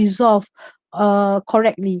how to resolve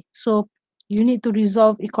correctly, so you need to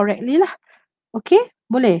resolve it correctly lah. Okay,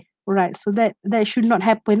 boleh. Alright, so that should not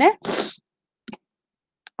happen.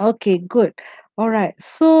 Okay, good. All right.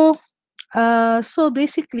 So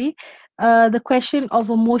basically, the question of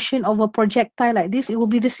a motion of a projectile like this, it will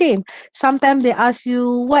be the same. Sometimes they ask you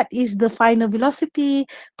what is the final velocity,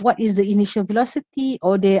 what is the initial velocity,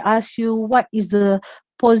 or they ask you what is the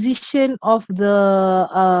position of the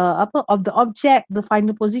of the object, the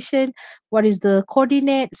final position, what is the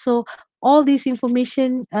coordinate. So all this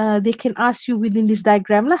information they can ask you within this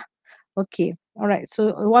diagram lah. Okay. All right.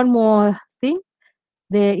 So one more thing,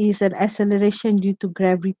 there is an acceleration due to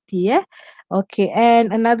gravity. Okay,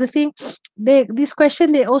 and another thing, this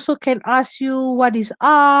question they also can ask you what is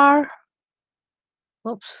R.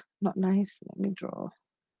 Oops, not nice. Let me draw.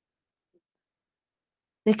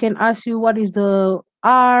 They can ask you what is the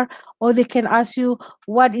R, or they can ask you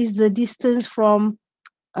what is the distance from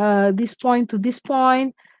this point to this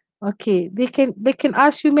point. Okay, they can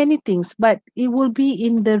ask you many things, but it will be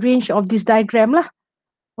in the range of this diagram lah.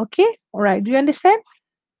 Okay, all right. Do you understand?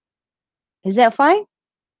 Is that fine?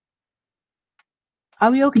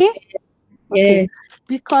 Are we okay? Okay, Yes.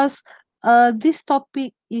 because this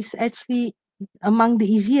topic is actually among the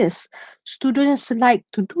easiest students like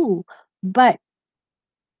to do, but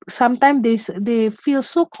sometimes they feel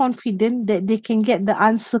so confident that they can get the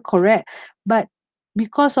answer correct, but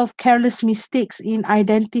because of careless mistakes in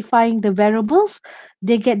identifying the variables,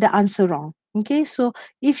 they get the answer wrong. Okay, so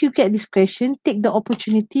if you get this question, take the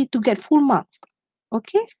opportunity to get full mark.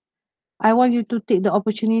 Okay, I want you to take the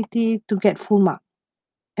opportunity to get full mark.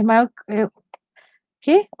 Am I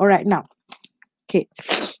okay? All right, now. Okay.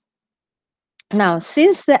 Now,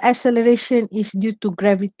 since the acceleration is due to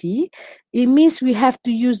gravity, it means we have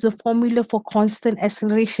to use the formula for constant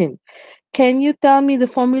acceleration. Can you tell me the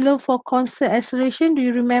formula for constant acceleration? Do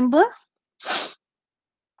you remember?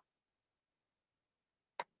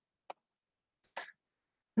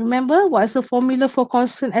 Remember what's the formula for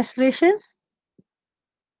constant acceleration?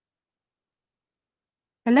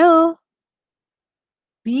 Hello?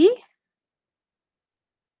 V?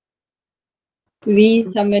 V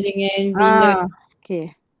sama dengan V naught.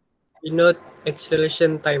 Okay. Denote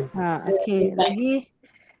acceleration time. Okay. Lagi.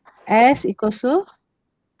 S equals to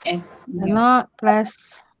S naught plus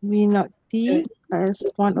V naught T plus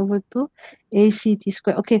 1/2 ACT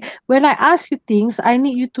squared. Okay. When I ask you things, I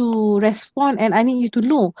need you to respond and I need you to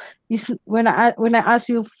know. This when I ask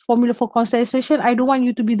you formula for concentration, I don't want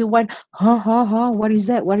you to be the one, what is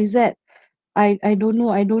that? What is that? I don't know.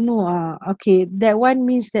 I don't know. Okay. That one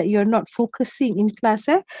means that you're not focusing in class.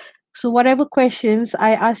 So whatever questions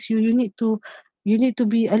I ask you, you need to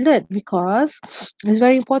be alert because it's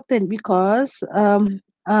very important because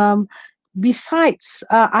besides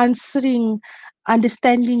understanding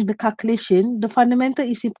the calculation, the fundamental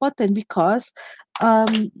is important because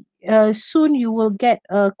soon you will get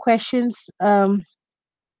questions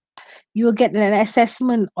you will get an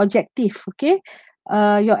assessment objective. Okay,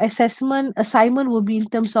 your assessment assignment will be in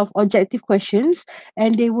terms of objective questions,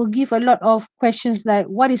 and they will give a lot of questions like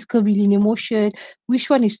what is curvilinear motion, which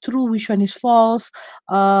one is true, which one is false.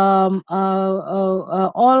 All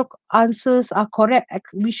answers are correct,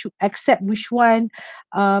 we should accept which one.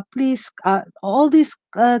 Please, all these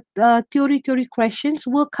theory questions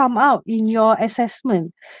will come out in your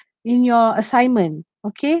assessment, in your assignment,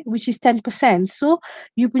 okay, which is 10%. So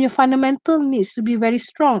you punya fundamental needs to be very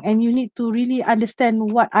strong and you need to really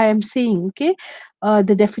understand what I am saying, okay,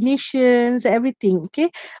 the definitions, everything, okay.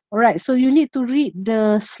 All right, so you need to read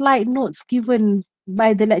the slide notes given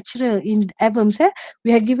by the lecturer in Evans.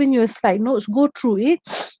 We have given you a slide notes, go through it,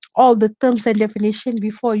 all the terms and definition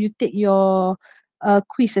before you take your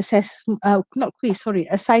quiz not quiz, sorry,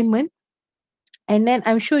 assignment, and then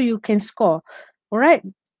I'm sure you can score. All right.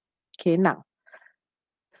 Okay, now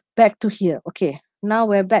back to here. Okay, now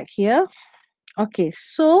we're back here. Okay,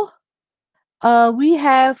 so we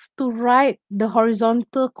have to write the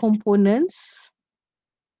horizontal components.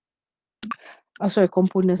 Oh, sorry,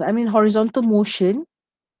 components. I mean horizontal motion.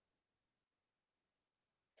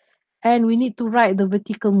 And we need to write the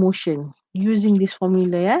vertical motion using this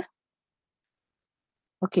formula, yeah?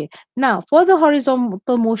 Okay, now for the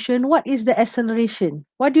horizontal motion, what is the acceleration?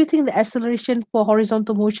 What do you think the acceleration for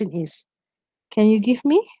horizontal motion is? Can you give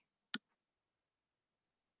me?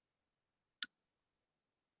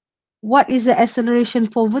 What is the acceleration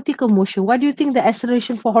for vertical motion? What do you think the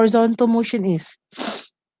acceleration for horizontal motion is?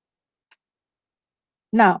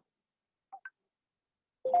 Now,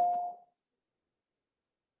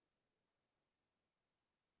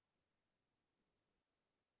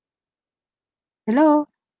 hello?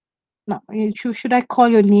 Now, should I call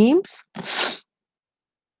your names?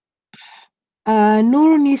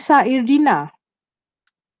 Nur Nisa Irdina.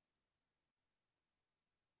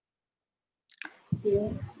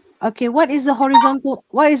 Okay, what is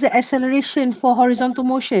the acceleration for horizontal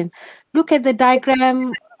motion? Look at the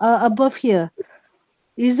diagram above here.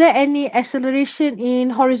 Is there any acceleration in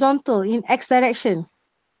horizontal, in x direction?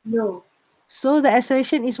 No. So the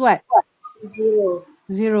acceleration is what? 0.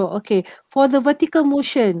 0. Okay. For the vertical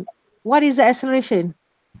motion, what is the acceleration?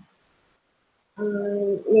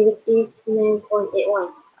 Negative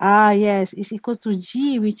 9.81. Yes, it's equal to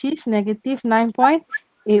g, which is negative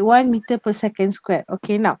 9.81 meter per second squared.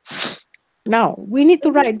 Okay, now we need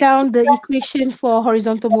to write down the equation for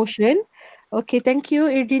horizontal motion. Okay, thank you,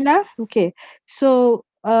 Irdina. Okay, so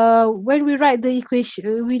when we write the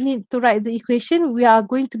equation, we need to write the equation. We are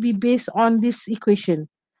going to be based on this equation.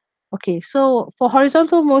 Okay, so for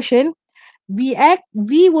horizontal motion, V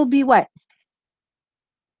will be what?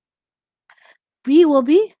 V will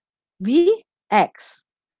be Vx.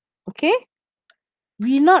 Okay,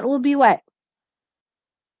 V naught will be what?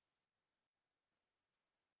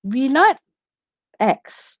 V naught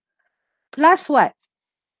x plus what?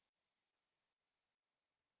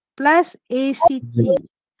 Plus ACT.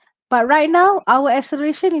 But right now, our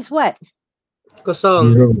acceleration is what?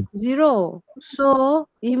 Kosong. 0. So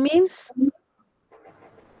it means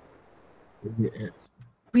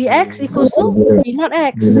Vx equals to V naught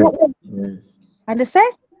x.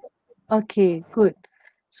 Understand? Okay, good.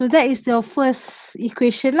 So that is the first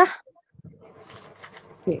equation lah.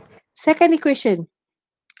 Okay. Second equation.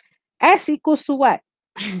 S equals to what?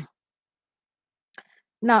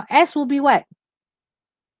 Now S will be what?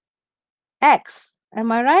 X.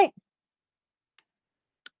 Am I right?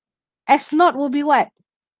 S naught will be what?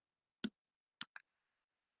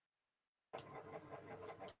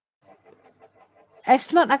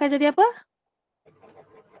 S naught akan jadi apa?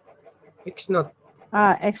 X naught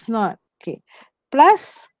X naught. Okay.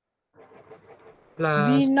 Plus V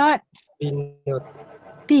plus naught V naught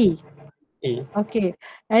T. E. Okay.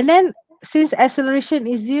 And then since acceleration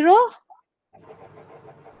is 0,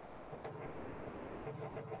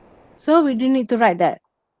 So we do need to write that.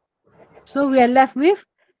 So we are left with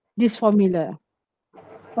this formula.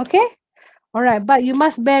 Okay? All right, but you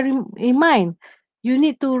must bear in mind, you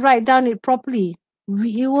need to write down it properly.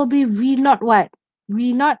 It will be V naught what?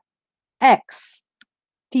 V naught X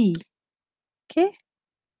T. Okay?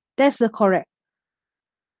 That's the correct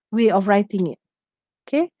way of writing it.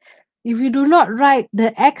 Okay? If you do not write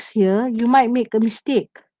the X here, you might make a mistake.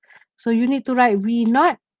 So you need to write V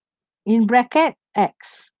naught in bracket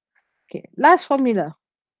X. Okay, last formula.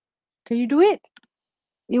 Can you do it?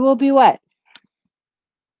 It will be what?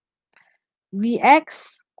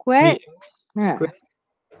 Vx squared. V squared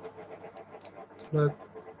not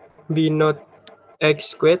V not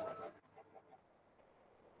X squared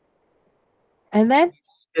And then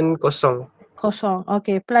and kosong. kosong.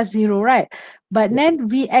 Okay, plus 0, right? But then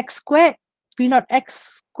Vx squared, V naught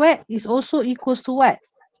X squared is also equals to what?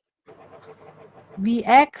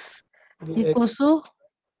 Vx VX, equals to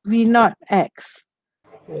V naught X.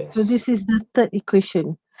 yes. So this is the third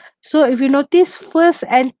equation. So if you notice, first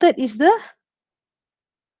and third is the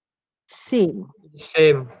same.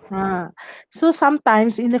 Same. So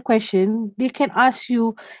sometimes in the question, they can ask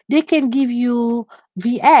you, they can give you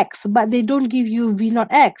Vx, but they don't give you V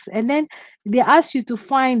naught X. And then they ask you to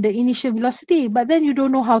find the initial velocity, but then you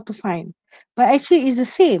don't know how to find. But actually it's the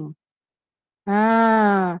same.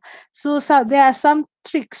 So there are some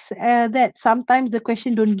tricks that sometimes the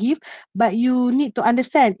question don't give, but you need to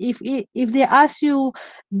understand if they ask you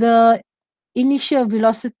the initial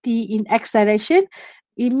velocity in X direction,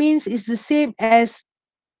 it means it's the same as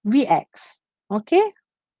Vx. Okay?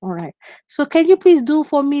 All right. So can you please do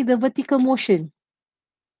for me the vertical motion?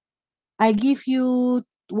 I give you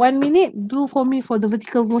 1 minute. Do for me for the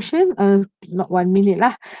vertical motion. Not 1 minute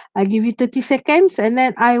lah. I give you 30 seconds and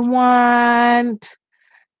then I want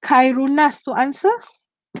Khairunas to answer.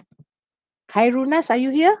 Khairunas, are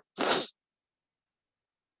you here?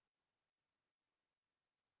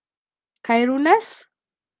 Khairunas?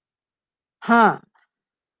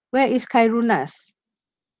 Where is Khairunas?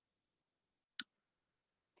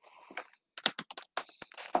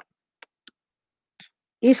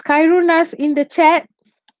 Is Khairunas in the chat?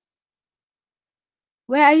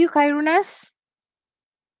 Where are you, Khairunas?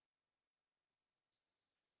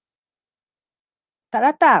 Tak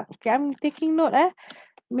datang. Okay, I'm taking note.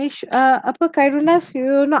 Apa Khairunas,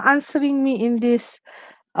 you're not answering me in this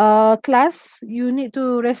class. You need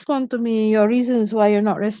to respond to me your reasons why you're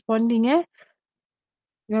not responding.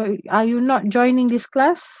 Are you not joining this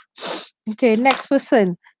class? Okay, next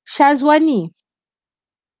person. Shazwani.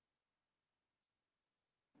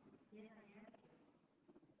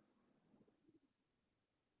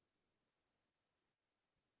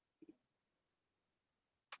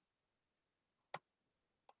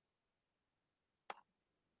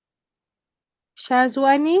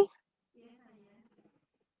 Shazwani.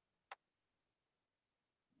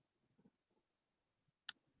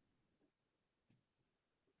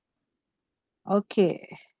 Okay.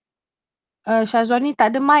 Shazwani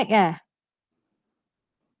tak ada mic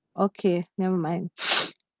Okay, never mind.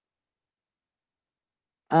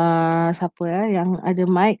 Siapa yang ada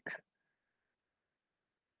mic?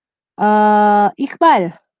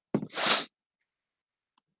 Iqbal.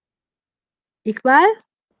 Iqbal?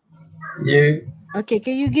 Yeah. Okay,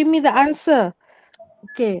 can you give me the answer?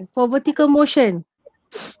 Okay, for vertical motion.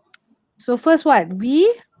 So first what? V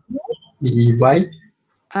Vy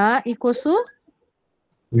equals to?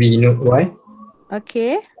 V naught Y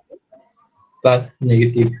Okay. plus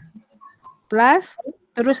negative Plus.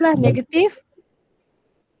 Teruslah negatif.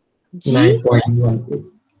 G.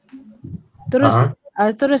 9.12.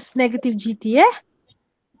 Terus negatif GT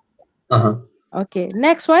Okay.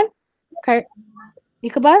 Next one.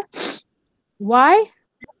 Iqbal. Y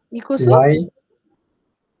equals to? Y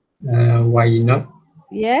Y naught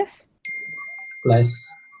Yes. plus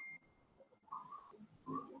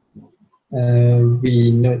V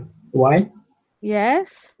naught Y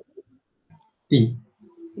Yes. T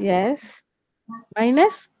Yes.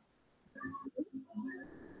 Minus?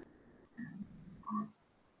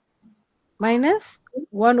 Minus?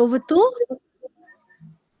 1/2?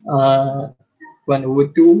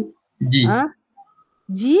 1/2 G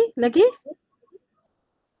G lagi?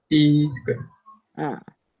 T square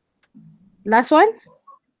Last one?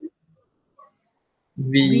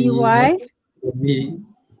 V Vy. V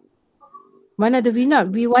Mana ada V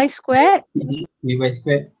naught? Vy squared Vy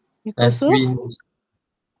square equals plus to? V naught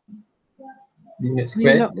V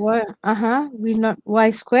square naught Y. V naught Y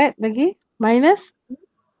squared lagi? Minus?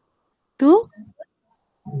 2?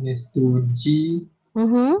 minus 2G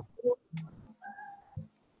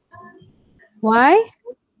Y?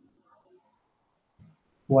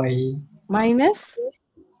 Y minus.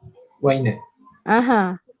 Y naught.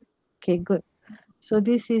 Okay, good. So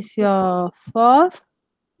this is your fourth,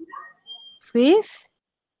 fifth,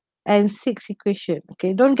 and sixth equation.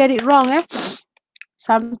 Okay, don't get it wrong, eh?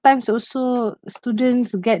 Sometimes also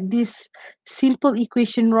students get this simple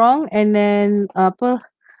equation wrong, and then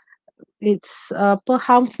it's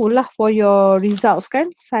harmful lah for your results kan.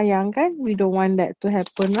 Sayang kan? We don't want that to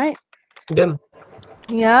happen, right? Dem,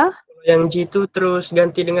 Yeah. yang G2 terus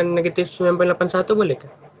ganti dengan negatif 9.81 boleh ke?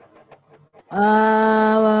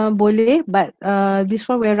 Boleh, but this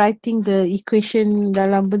one we're writing the equation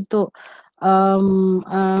dalam bentuk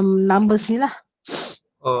numbers ni lah.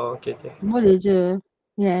 Oh, okay, okay. Boleh je.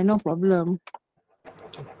 Yeah, no problem.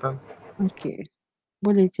 Okay, faham. Okay.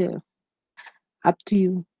 Boleh je. Up to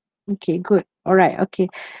you. Okay, good. Alright, okay.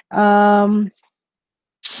 Our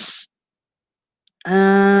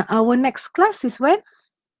next class is when?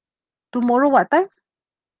 Tomorrow what time?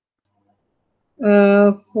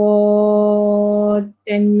 For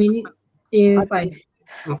 10 minutes till 5. Okay.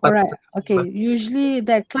 Alright, okay. Usually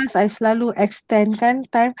that class I selalu extend kan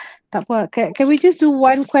time. Tak apa. Can we just do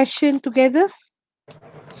one question together?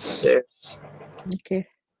 Yes. Okay.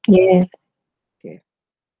 Yes.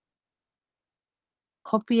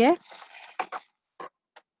 Copy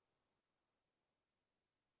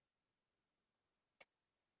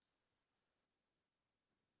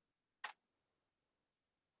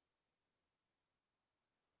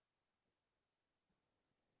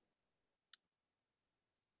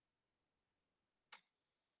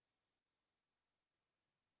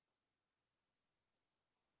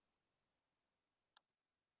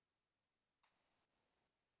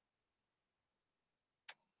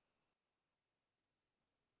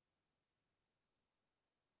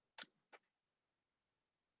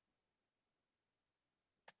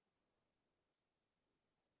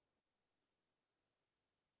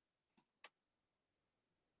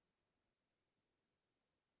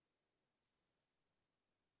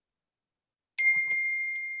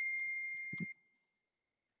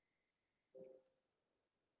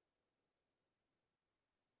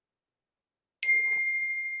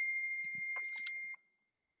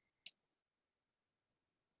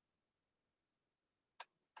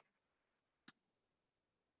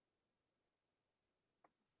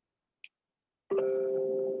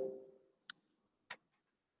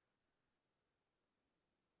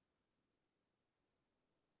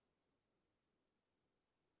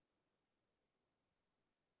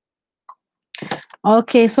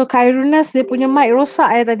Okay, so Khairunas dia punya mic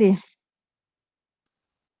rosak tadi.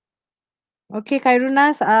 Okay,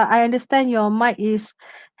 Khairunas, I understand your mic is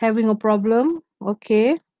having a problem.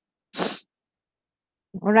 Okay.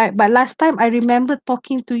 Alright, but last time I remember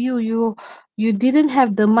talking to you, you didn't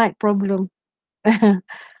have the mic problem.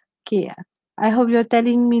 Okay, I hope you're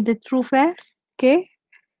telling me the truth, Okay.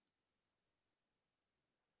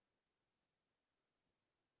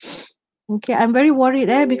 Okay, I'm very worried,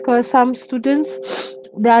 because some students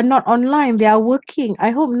they are not online, they are working.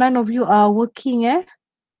 I hope none of you are working,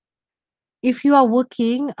 If you are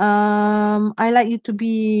working, I like you to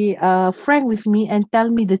be frank with me and tell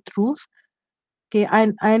me the truth. Okay, I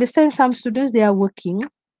understand some students they are working,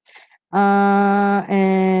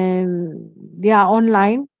 and they are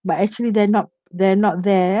online, but actually they're not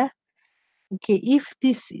there. Okay, if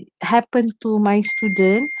this happened to my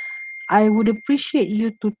student, I would appreciate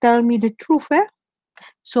you to tell me the truth,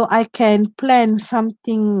 so I can plan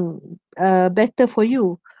something better for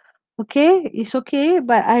you. Okay, it's okay,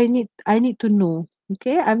 but I need to know.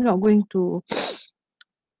 Okay, I'm not going to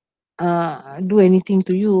do anything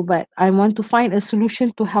to you, but I want to find a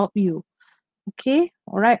solution to help you. Okay,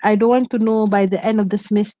 all right. I don't want to know by the end of the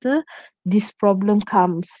semester this problem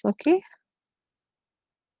comes. Okay,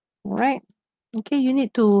 all right. Okay, you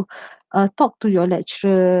need to talk to your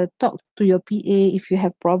lecturer, talk to your PA if you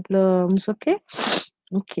have problems. Okay,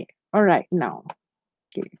 okay. All right, now.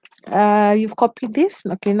 Okay. You've copied this.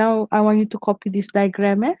 Okay, now I want you to copy this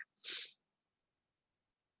diagram.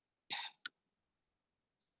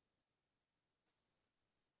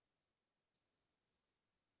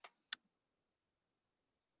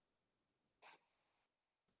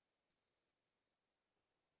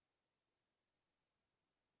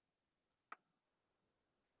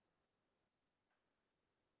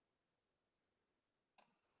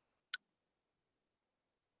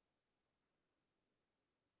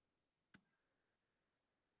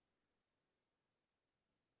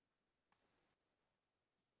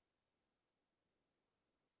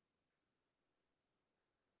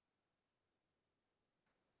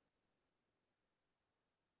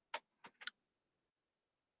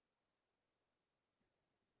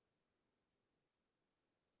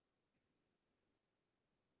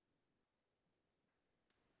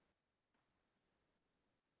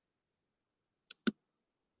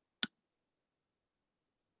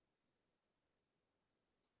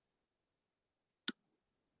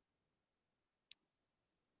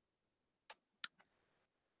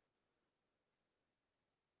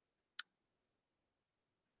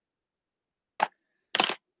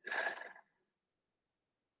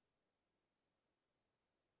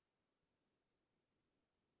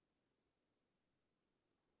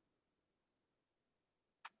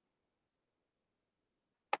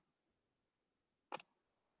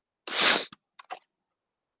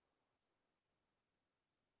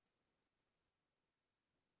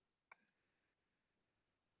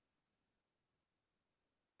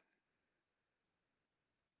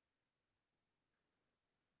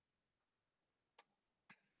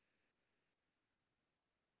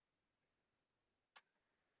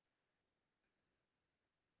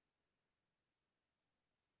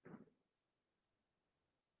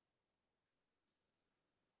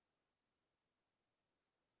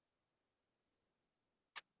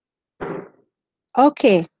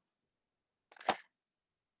 Okay.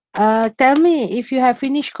 Tell me if you have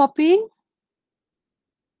finished copying.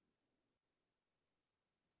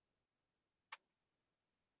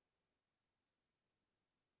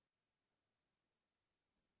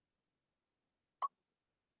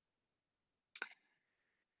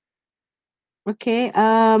 Okay.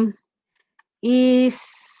 Is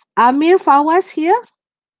Amir Fawaz here?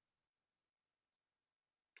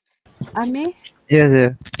 Amir? Ya,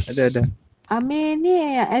 ya. Ada. Amir ni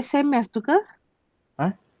SMS tu ke?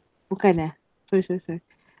 Hah? Bukan eh? Sorry.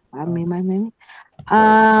 Amir mana ni?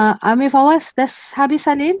 Amir Fawaz, dah habis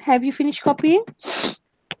salin? Have you finished copying?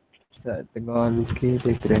 Saya tengah lukis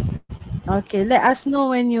background. Okay, let us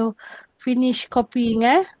know when you finish copying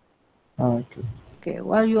eh. Okay. Okay,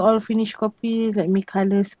 while you all finish copy, let me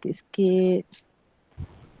colour sikit-sikit.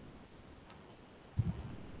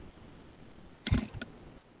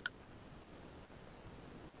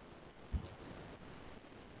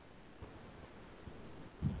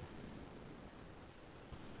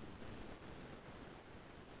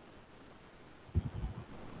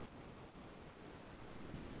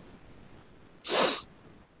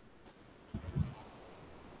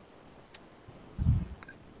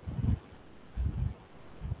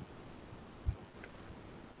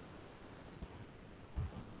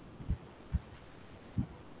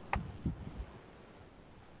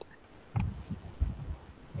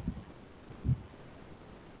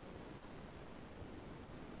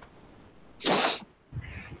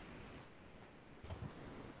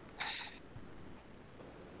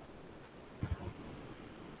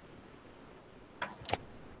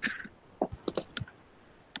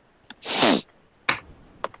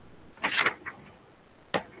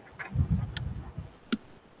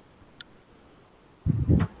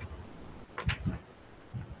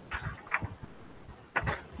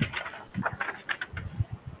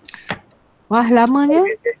 Wah, lamanya.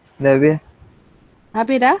 Dah habis?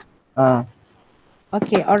 Habis dah?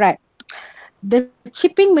 Okay, alright. The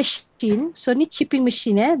chipping machine, so ni chipping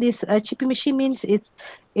machine this chipping machine means it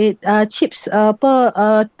chips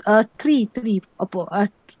per tree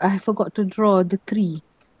apa I forgot to draw the tree.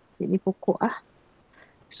 Ini pokok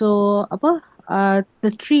So apa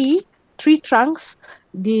the tree trunks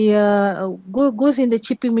goes in the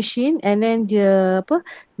chipping machine and then dia apa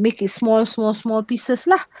make it small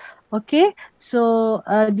pieces lah. Okay, so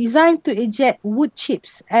designed to eject wood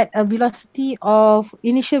chips at a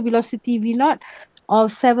initial velocity V naught of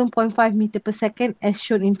 7.5 meter per second as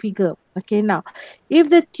shown in figure. Okay, now if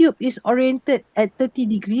the tube is oriented at 30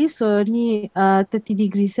 degrees, so ni 30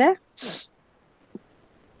 degrees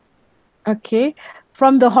okay,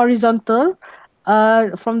 from the horizontal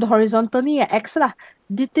ni X lah.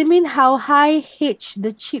 Determine how high H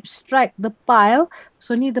the chips strike the pile.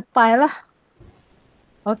 So ni the pile lah.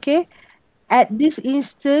 Okay. At this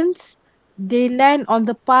instance, they land on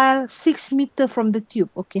the pile 6 meter from the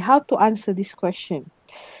tube. Okay, how to answer this question?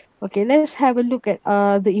 Okay, let's have a look at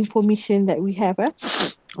the information that we have.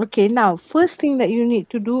 Okay, now first thing that you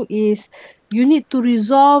need to do is you need to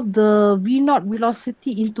resolve the V naught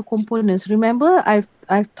velocity into components. Remember, I've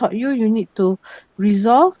taught you need to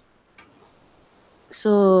resolve.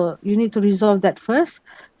 So you need to resolve that first.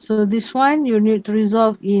 So this one you need to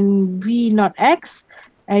resolve in V naught X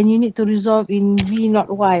and you need to resolve in V naught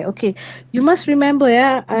Y. Okay, you must remember,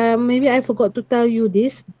 maybe I forgot to tell you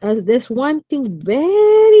this. There's one thing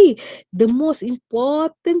the most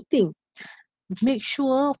important thing. Make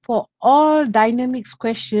sure for all dynamics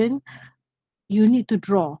question, you need to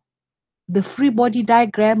draw. The free body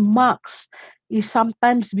diagram marks is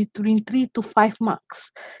sometimes between 3 to 5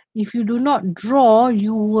 marks. If you do not draw,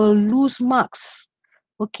 you will lose marks.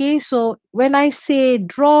 Okay, so when I say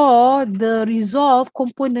draw the resolve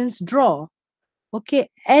components, draw. Okay,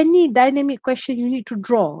 any dynamic question you need to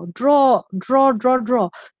draw.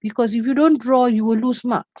 Because if you don't draw, you will lose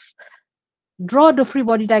marks. Draw the free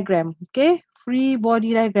body diagram. Okay, free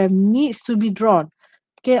body diagram needs to be drawn.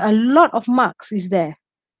 Okay, a lot of marks is there.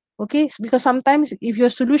 Okay, because sometimes if your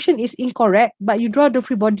solution is incorrect, but you draw the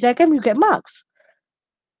free body diagram, you get marks.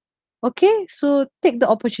 Okay, so take the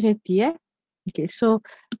opportunity. Okay, so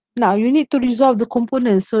now you need to resolve the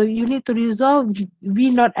components. So you need to resolve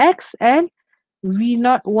V naught X and V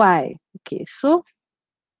naught Y. Okay, so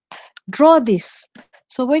draw this.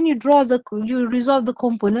 So when you resolve the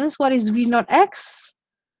components, what is V naught X?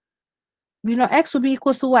 V naught X will be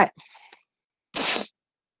equals to what?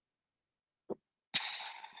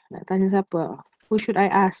 Nak tanya siapa? Who should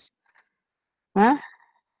I ask?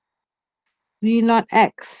 V naught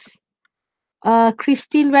X.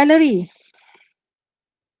 Christine Valerie,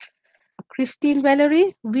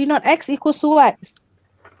 V naught X equals to what?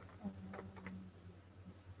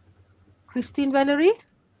 Christine Valerie?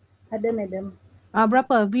 Ada, madam.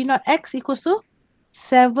 Berapa? V naught X equals to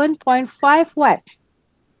 7.5 what?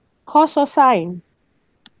 Cos or sine?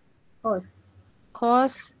 Cos.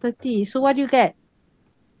 Cos 30. So what do you get?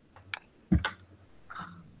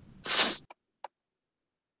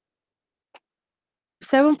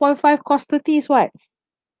 7.5 cos 30 is what?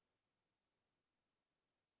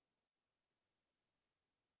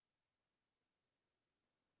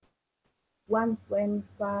 1.5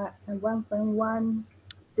 and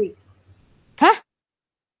 1.16. Huh?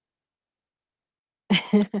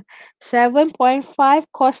 7.5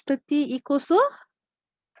 cos 30 equals to?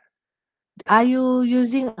 Are you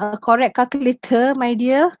using a correct calculator, my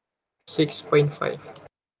dear? 6.5.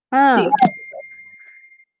 Ah, 6.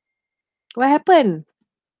 what happened?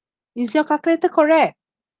 Is your calculator correct?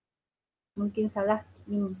 Mungkin salah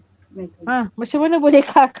in madam. Macam mana boleh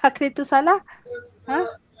calculator salah?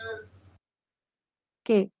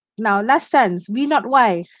 Okay, now last chance. V naught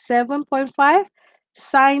Y, 7.5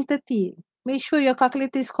 sine 30. Make sure your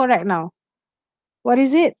calculator is correct now. What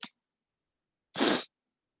is it?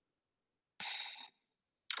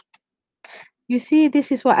 You see,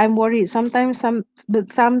 this is what I'm worried. Sometimes some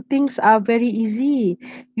things are very easy.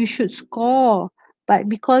 You should score. But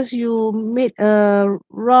because you made a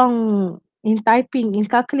wrong in typing, in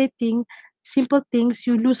calculating simple things,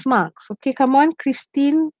 you lose marks. Okay, come on,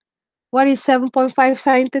 Christine. What is 7.5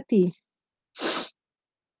 sine 30?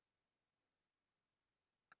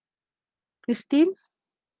 Christine,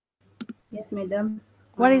 Yes, madam.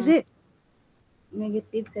 what is it?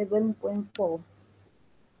 Negative 7.4.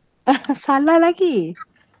 Salah lagi.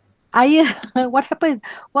 Ayah, what happened?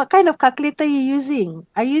 What kind of calculator are you using?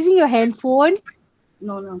 Are you using your handphone?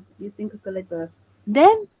 No, using calculator.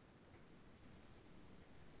 Then?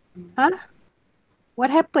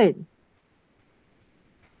 What happened?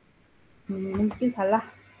 Mungkin salah.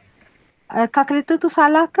 Calculator tu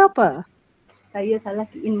salah ke apa? Saya salah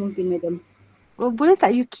key in mungkin, madam. Boleh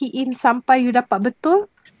tak you key in sampai you dapat betul?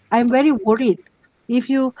 I'm very worried. If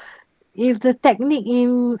the technique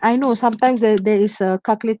in, I know sometimes there is a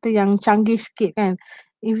calculator yang canggih sikit kan.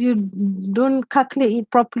 If you don't calculate it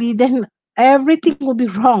properly, then everything will be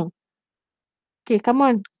wrong. Okay, come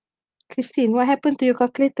on. Christine, what happened to your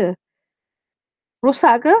calculator?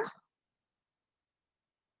 Rosak ke?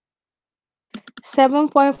 7.5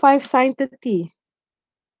 sine 30.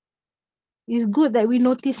 It's good that we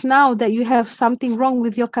notice now that you have something wrong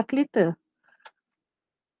with your calculator.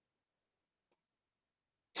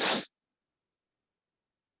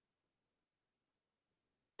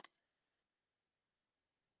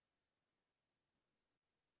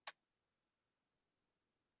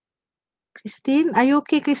 Christine, are you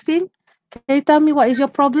okay, Christine? Can you tell me what is your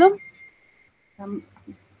problem?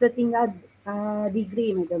 Tertinggal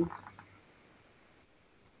degree, madam.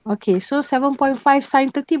 Okay, so 7.5 sine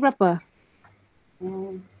 30 berapa?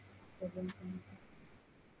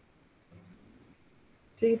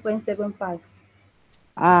 3.75.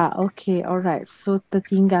 Okay, alright. So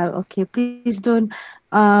tertinggal. Okay, please don't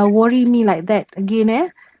worry me like that again, eh?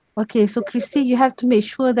 Okay, so Christine, you have to make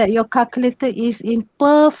sure that your calculator is in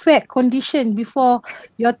perfect condition before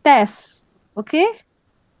your test. Okay?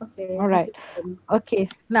 Okay. Alright. Madam. Okay,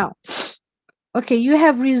 now. Okay, you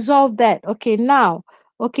have resolved that. Okay, now.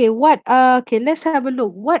 Okay, okay, let's have a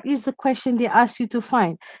look. What is the question they ask you to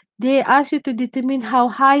find? They ask you to determine how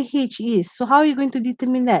high H is. So how are you going to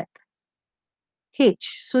determine that?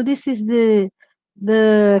 H. So this is the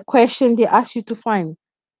question they ask you to find.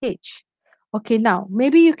 H. Okay, now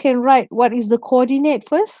maybe you can write what is the coordinate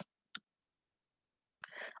first.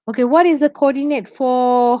 Okay, what is the coordinate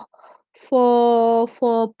for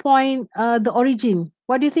point the origin?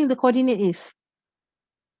 What do you think the coordinate is?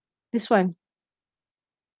 This one.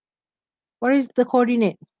 What is the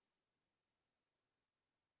coordinate?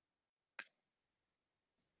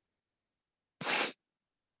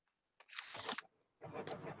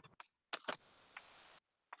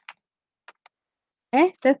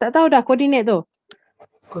 Tak tahu dah coordinate tu.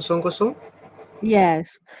 0, 0.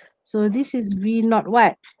 Yes. So this is V naught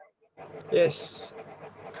what? Yes.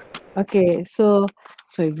 Okay, so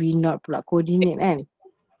V naught pula coordinate kan.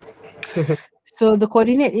 So the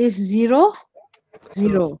coordinate is 0,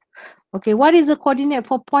 0. Okay, what is the coordinate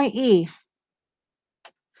for point A?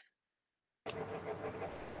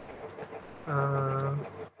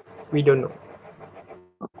 We don't know.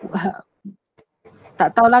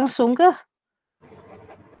 Tak tahu langsung ke?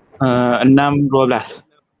 6, 12.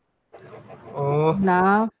 Oh,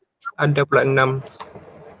 Now, ada pula 6.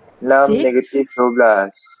 6 6. negatif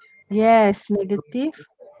 12. Yes, negative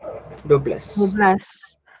 12. 12.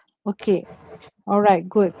 Okay. All right,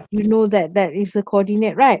 good. You know that is the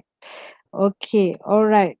coordinate, right? Okay, all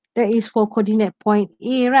right. That is for coordinate point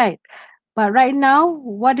A, right? But right now,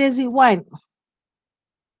 what does it want?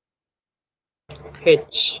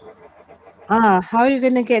 H. How are you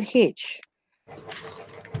going to get H?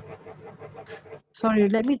 Sorry,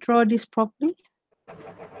 let me draw this properly.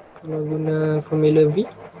 Kalau guna formula V.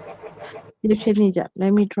 Dia macam ni jap.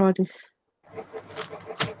 Let me draw this.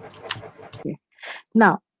 Okay.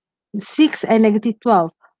 Now, 6 and negative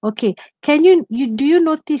 12. Okay. Can do you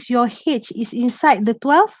notice your H is inside the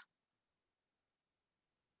 12?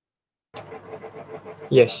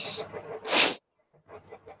 Yes.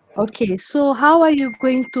 Okay. So how are you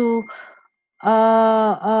going to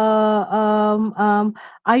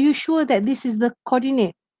are you sure that this is the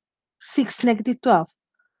coordinate? 6 negative 12.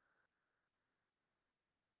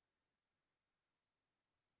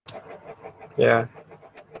 Yeah.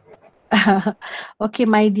 Okay,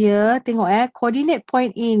 my dear, tengok coordinate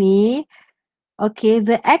point A ni, okay,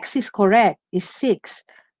 the X is correct, is 6.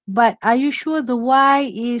 But are you sure the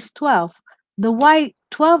Y is 12? The Y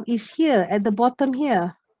 12 is here at the bottom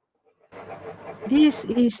here. This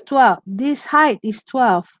is 12. This height is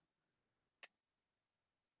 12.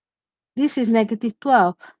 This is negative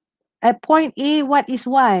 12. At point A, what is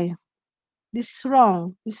Y? This is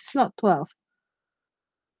wrong. This is not 12.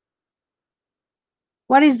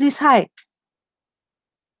 What is this height?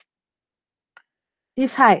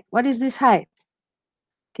 This height. What is this height?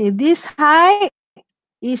 Okay, this height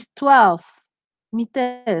is 12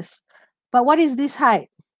 meters. But what is this height?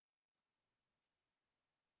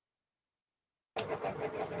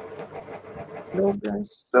 12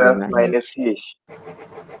 12 minus H.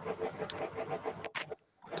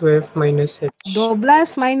 12 minus H.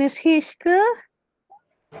 12 minus H ke?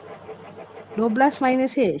 12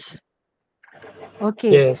 minus H.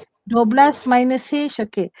 Okay. Yes. 12 minus H.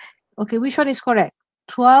 Okay. Okay, which one is correct?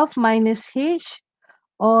 12 minus H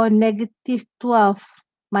or negative 12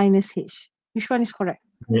 minus H? Which one is correct?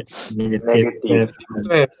 Negative.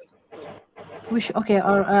 12. Which, okay,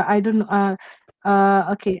 or I don't know.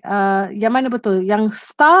 Okay. Yang mana betul? Yang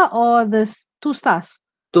star or the two stars?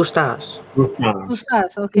 2 stars. Two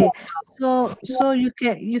stars. Okay. So you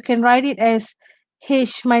can write it as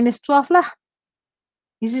H minus 12 lah.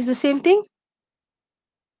 Is this the same thing?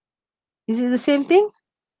 Is it the same thing?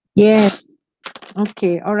 Yes.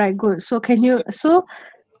 Okay, all right, good. So can you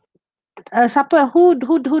siapa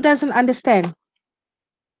who doesn't understand?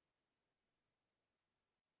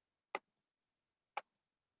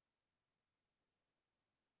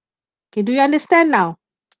 Okay, do you understand now?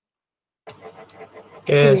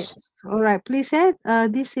 Yes. Okay, all right, please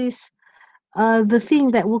this is the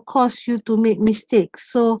thing that will cause you to make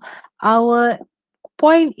mistakes. So our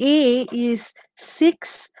point A is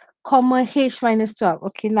 6 comma H minus 12.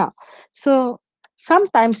 Okay, now, so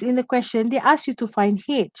sometimes in the question they ask you to find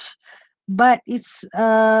H, but it's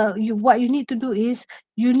what you need to do is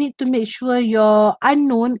you need to make sure your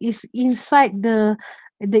unknown is inside the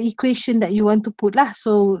equation that you want to put lah.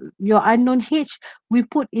 So your unknown H we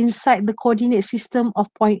put inside the coordinate system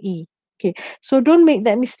of point E. Okay, so don't make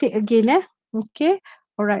that mistake again. Okay,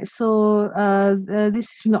 all right, so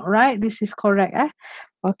this is not right, this is correct.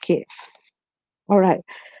 Okay, all right,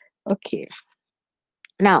 okay.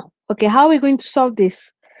 Now, okay, how are we going to solve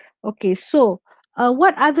this? Okay, so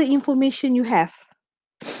what other information you have?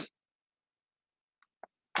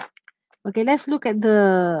 Okay, let's look at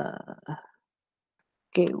the,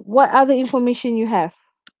 okay, what other information you have?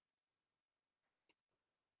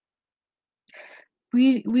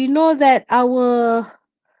 We know that our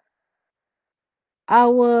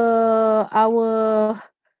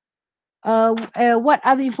what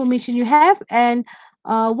other information you have and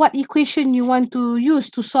what equation you want to use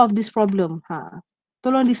to solve this problem.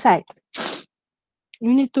 Tolong decide.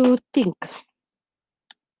 You need to think.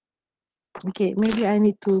 Okay, maybe I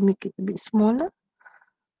need to make it a bit smaller.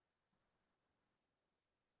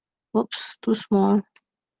 Oops, too small.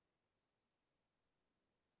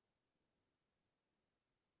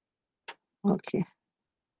 Okay.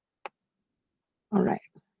 Alright.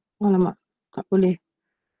 Alamak, tak boleh.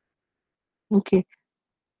 Okay.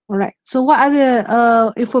 Alright. So what other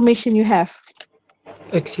information you have?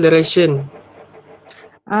 Acceleration.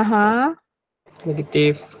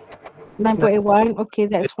 Negative 9.81. Okay,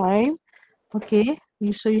 that's fine. Okay.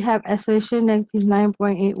 So you have acceleration negative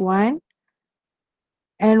 9.81.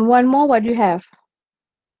 And one more, what do you have?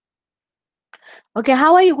 Okay,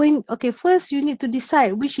 how are you going? Okay, first you need to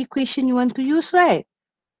decide which equation you want to use, right?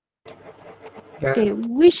 Yeah. Okay,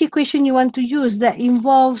 which equation you want to use that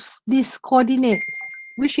involves this coordinate?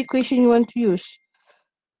 Which equation you want to use?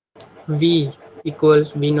 V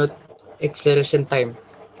equals V naught acceleration time.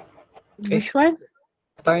 Which one?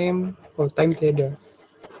 Time Oh, time tiada.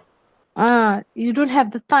 You don't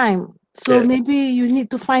have the time. So Yes. maybe you need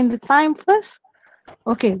to find the time first.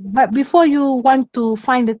 Okay, but before you want to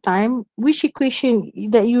find the time, which equation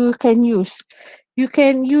that you can use? You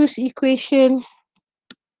can use equation.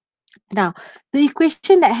 Now, the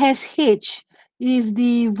equation that has h is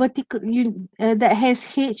the vertical that has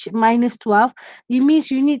h minus 12. It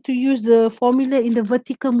means you need to use the formula in the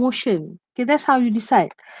vertical motion. Okay, that's how you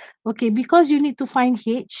decide. Okay, because you need to find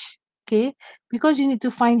h. Okay, because you need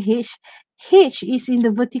to find h is in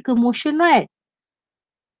the vertical motion, right?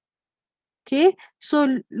 Okay,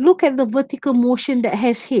 so look at the vertical motion that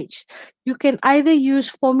has h. You can either use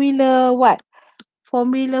formula what?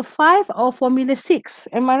 Formula 5 or formula 6.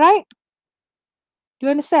 Am I right? Do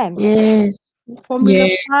you understand? Yes. Formula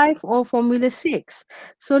Yeah. 5 or formula 6.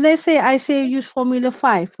 So let's say I say use formula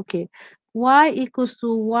 5. Okay. Y equals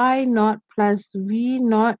to y naught plus v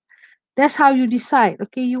naught. That's how you decide.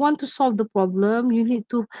 Okay. You want to solve the problem. You need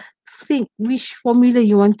to think which formula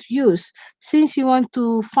you want to use. Since you want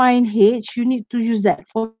to find h, you need to use that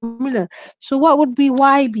formula. So what would be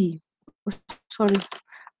y be? Oh, sorry.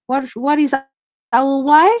 What is our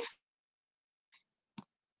y?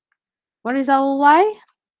 What is our y?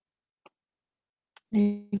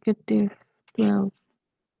 Negative 12.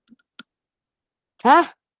 Huh?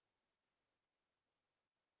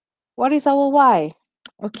 What is our y?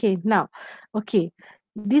 Okay, now, okay,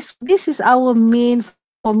 this is our main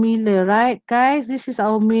formula, right, guys? This is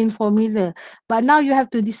our main formula. But now you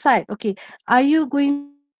have to decide. Okay, are you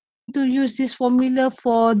going to use this formula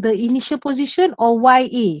for the initial position or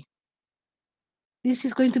ya? This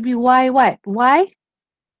is going to be y what? Y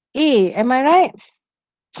a. Am I right?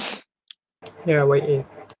 Yeah, YA.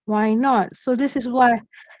 Why not? So this is why.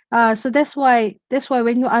 So that's why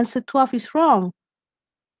when you answer 12 is wrong.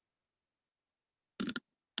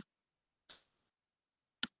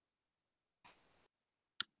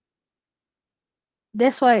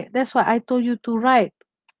 That's why I told you to write.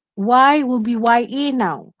 Y will be YA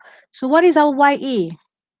now. So what is our YA?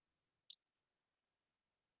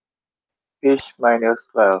 H minus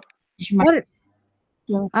 12. What?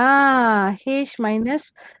 H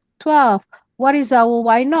minus 12. What is our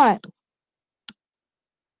Y naught?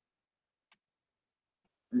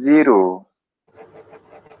 0.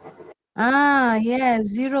 Yes,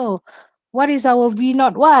 0. What is our V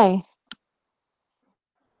naught Y?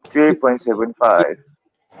 3.75.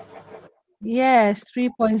 Yes,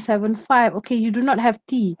 3.75. Okay, you do not have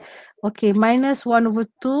T. Okay, minus 1 over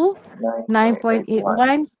 2, 9.81.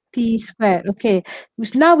 9.81 T squared. Okay,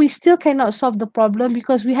 now we still cannot solve the problem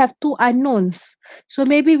because we have two unknowns. So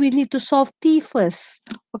maybe we need to solve T first.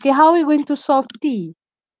 Okay, how are we going to solve T?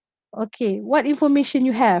 Okay, what information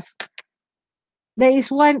you have? There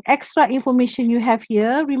is one extra information you have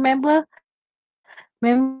here. Remember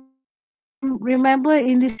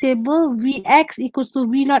in this table, Vx equals to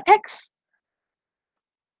V naught x.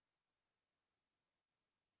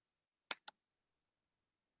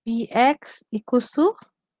 Vx equals to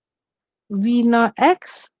V naught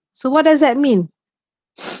x. So what does that mean?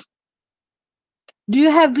 Do you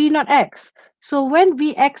have V naught x? So when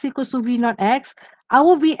Vx equals to V naught x,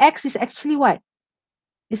 our Vx is actually what?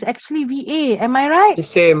 It's actually VA. Am I right? The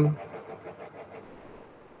same.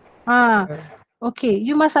 Okay.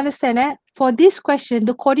 You must understand that for this question,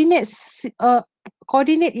 the coordinate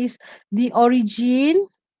is the origin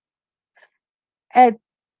at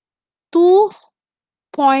 2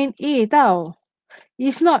 point A tau.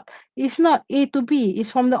 It's not A to B.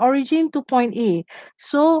 It's from the origin to point A.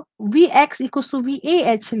 So Vx equals to VA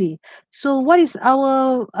actually. So what is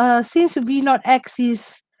our since V naught x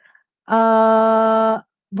is right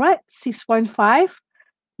 6.5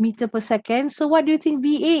 meter per second. So what do you think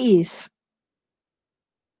VA is?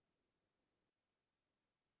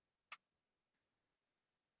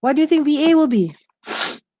 What do you think VA will be?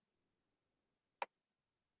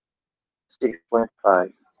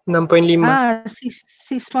 6.5. 6.5.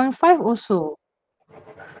 6.5 also.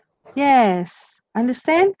 Yes.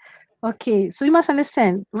 Understand? Okay. So you must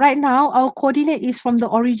understand. Right now, our coordinate is from the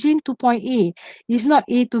origin to point A. It's not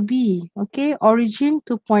A to B. Okay. Origin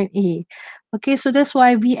to point A. Okay. So that's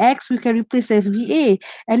why Vx we can replace as VA.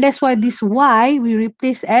 And that's why this Y we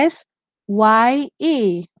replace as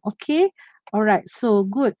YA. Okay. All right. So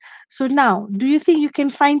good. So now, do you think you can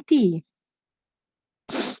find T?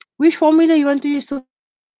 Which formula you want to use to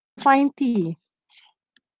find T?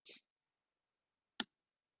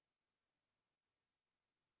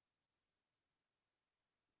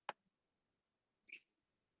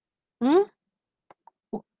 Hmm?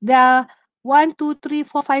 There are 1, 2, 3,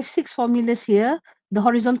 4, 5, 6 formulas here. The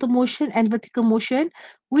horizontal motion and vertical motion.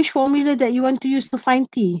 Which formula that you want to use to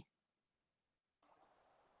find T?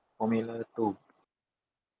 Formula 2.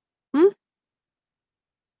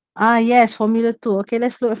 Yes, Formula 2. Okay,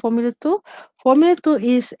 let's look at Formula 2. Formula 2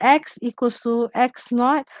 is X equals to X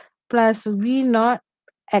naught plus V naught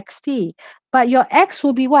XT. But your X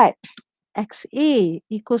will be what? XA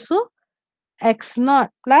equals to X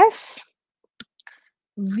naught plus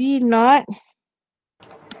V naught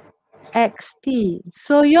XT.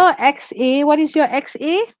 So your XA, what is your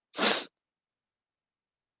XA?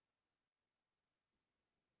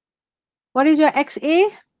 What is your XA?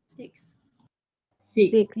 6.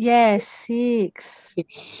 6. Yes, 6.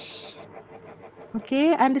 6.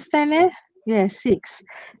 Okay, understand it? Yes, 6.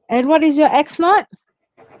 And what is your X naught?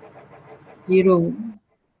 0.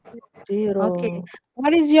 0. Okay.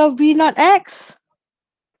 What is your V naught X?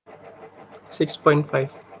 6.5.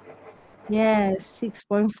 Yes,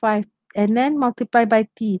 6.5. And then multiply by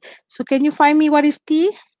T. So can you find me what is T?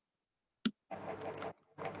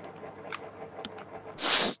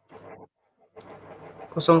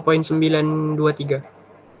 0.923.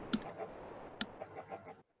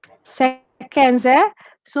 Seconds, eh?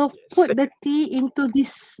 So put Yes. the T into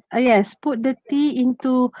this, yes, put the T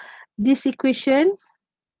into this equation.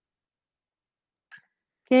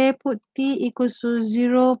 Okay, put T equals to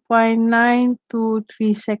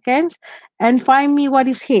 0.923 seconds and find me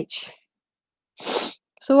what is H.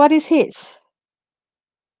 So what is H?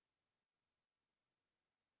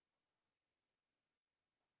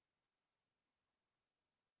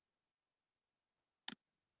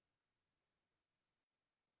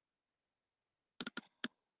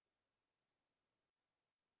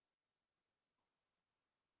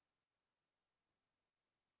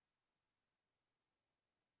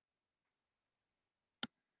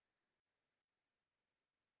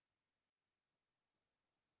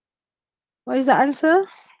 What is the answer?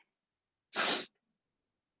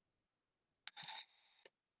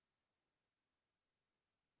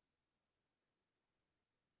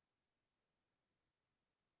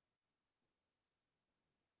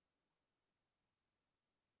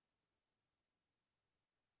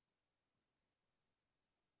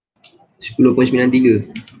 Sepuluh perpuluhan sembilan tiga.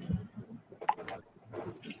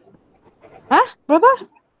 Hah?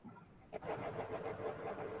 Berapa?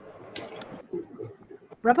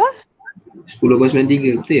 Berapa?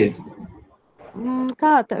 10.93 betul ya?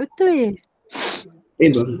 Tak betul.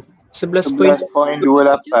 Bang. 11 point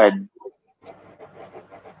 11.28.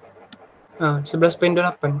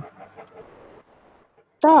 11.28.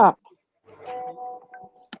 Tak.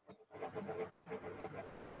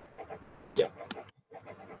 Ya.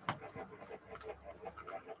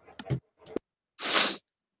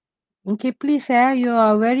 Okay, please, you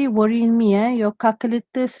are very worrying me, Your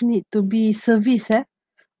calculators need to be serviced,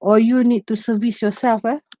 or you need to service yourself,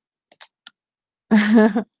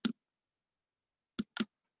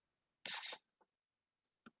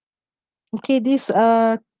 Okay, this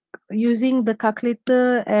using the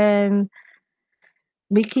calculator and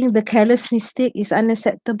making the careless mistake is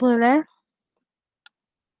unacceptable,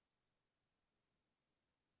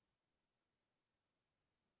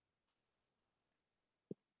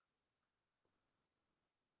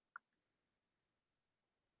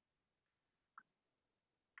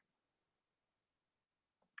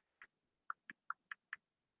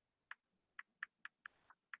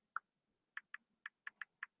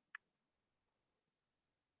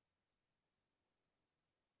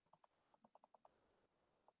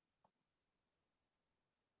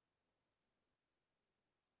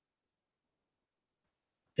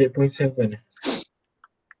 8.7.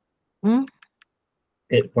 Hmm?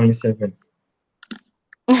 8.7.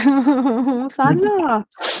 Salah.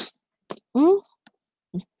 Hmm?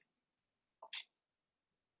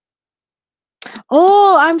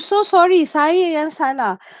 Oh, I'm so sorry. Saya yang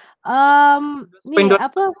salah. Ni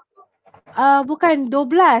apa? Bukan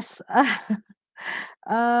 12.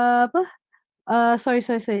 Apa? Sorry.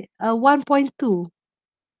 1.2.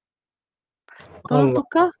 Tolong Allah.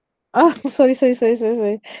 tukar. Sorry.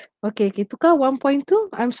 Okay. Tukar 1.2.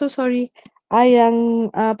 I'm so sorry. I yang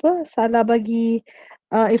apa? Salah bagi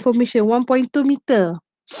information. 1.2 meter.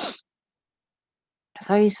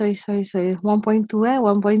 Sorry. 1.2 1.2.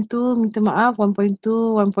 Minta maaf. 1.2.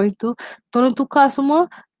 Tolong tukar semua.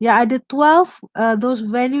 Yang ada 12. Those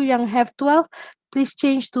value yang have 12. Please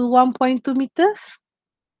change to 1.2 meters.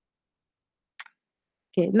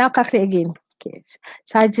 Okay. Now calculate again. Okay.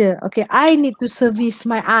 Saja. Okay. I need to service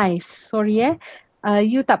my eyes. Sorry,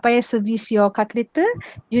 you tak payah service your calculator.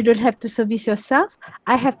 You don't have to service yourself.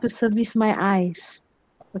 I have to service my eyes.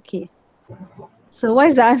 Okay. So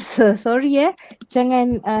what is the answer? Sorry,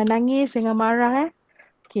 Jangan nangis, jangan marah,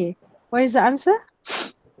 Okay. What is the answer?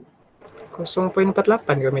 0.48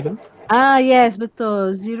 ke, Madam? Yes,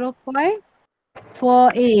 betul.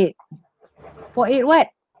 0.48. 48 what?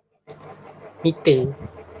 Meter.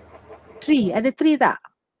 3. Ada 3 tak?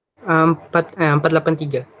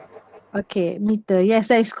 483. Okay, meter.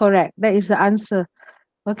 Yes, that is correct. That is the answer.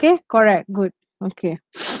 Okay, correct. Good. Okay.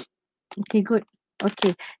 Okay, good.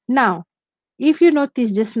 Okay. Now, if you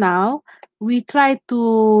notice just now, we try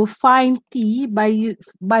to find T by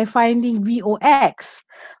finding VOX.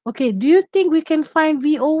 Okay, do you think we can find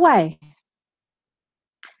VOY?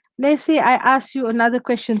 Let's say I ask you another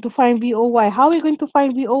question to find VOY. How are we going to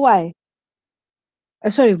find VOY?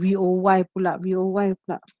 Sorry, VOY pula. VOY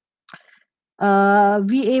pula.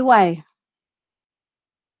 VAY.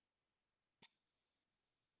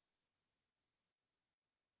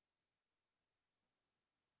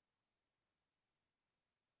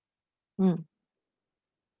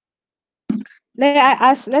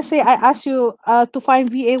 Let's say I ask you to find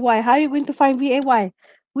VAY. How are you going to find VAY?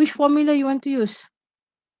 Which formula you want to use?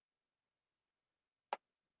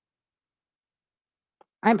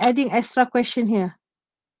 I'm adding extra question here.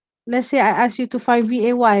 Let's say I ask you to find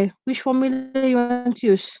VAY. Which formula you want to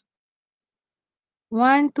use?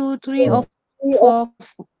 1, 2, 3, or 4,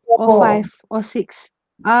 or 5, or 6?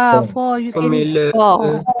 4. You can.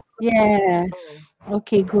 Formula. Yeah.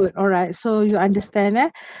 Okay, good. All right. So you understand,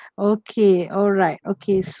 eh? Okay. All right.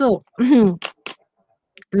 Okay. So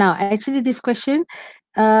now, actually, this question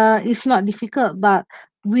is not difficult, but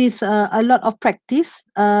with a lot of practice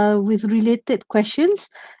with related questions,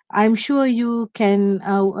 I'm sure you can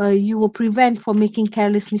you will prevent from making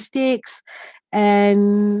careless mistakes,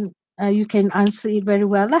 and you can answer it very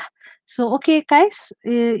well lah. So okay, guys,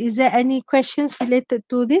 is there any questions related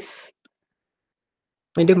to this?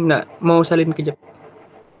 Madam mau salin kejap.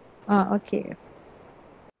 Okay.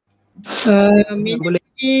 Boleh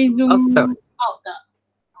Out zoom tak? out tak?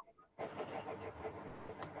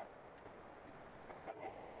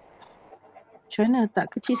 Macam mana? Tak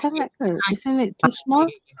kecil sangat ke? Isn't it too small?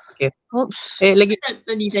 Okay. Oops. Lagi.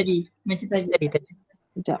 Tadi. Macam tadi. Tadi.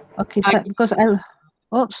 Sekejap. Okay, because I...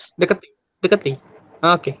 Oops. Dekat.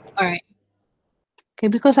 Okay. Alright. Okay,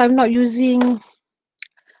 because I'm not using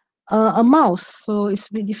a mouse, so it's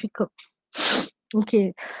a bit difficult.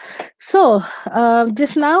 Okay, so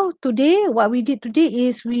just now today, what we did today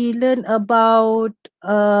is we learned about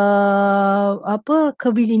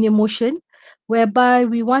curvilinear motion, whereby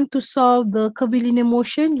we want to solve the curvilinear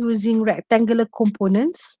motion using rectangular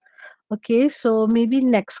components. Okay, so maybe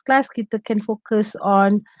next class kita can focus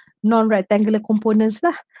on non-rectangular components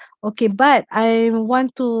lah. Okay, but I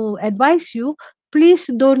want to advise you,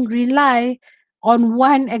 please don't rely on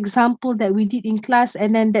one example that we did in class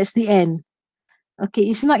and then that's the end. Okay,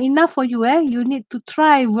 it's not enough for you, you need to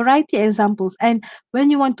try variety examples, and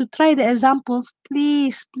when you want to try the examples,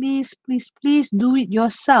 please do it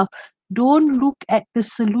yourself. Don't look at the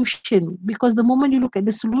solution, because the moment you look at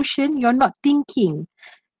the solution, you're not thinking.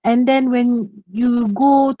 And then when you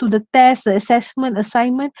go to the test, the assessment,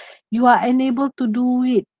 assignment, you are unable to do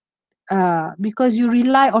it because you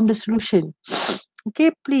rely on the solution.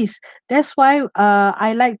 Okay, please. That's why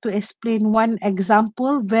I like to explain one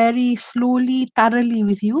example very slowly, thoroughly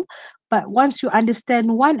with you. But once you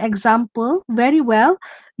understand one example very well,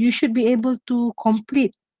 you should be able to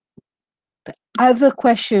complete the other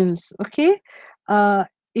questions. Okay.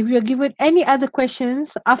 If you're given any other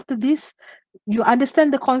questions after this, you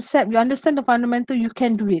understand the concept, you understand the fundamental, you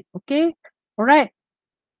can do it. Okay. All right.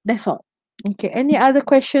 That's all. Okay. Any other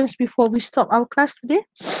questions before we stop our class today?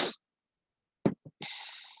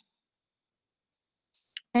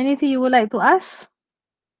 Anything you would like to ask?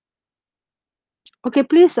 Okay,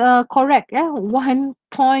 please correct,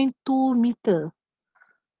 1.2 meter.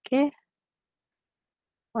 Okay.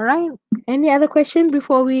 All right. Any other question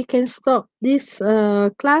before we can stop this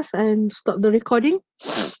class and stop the recording?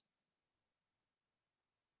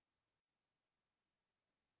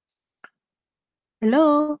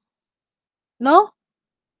 Hello? No?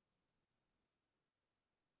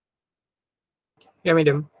 Ya,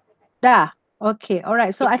 Madam. Dah. Okay. All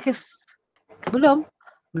right. So I can... Belum?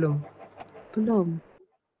 Belum.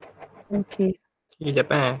 Okay.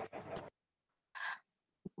 Sekejap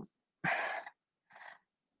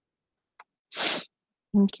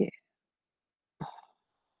Okay.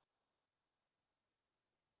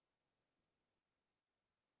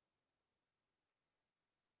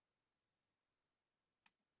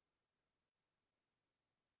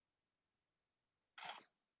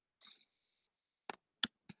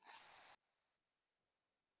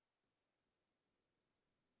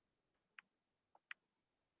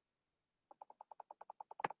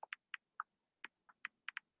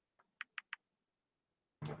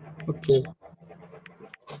 Okay.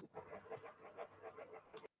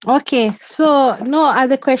 Okay, so no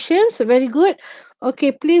other questions. Very good.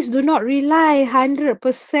 Okay, please do not rely 100%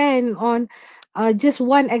 on just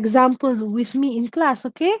one example with me in class,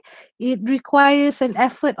 okay? It requires an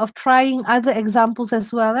effort of trying other examples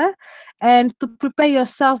as well. And to prepare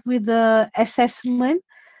yourself with the assessment,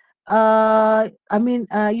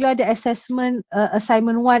 you ada assessment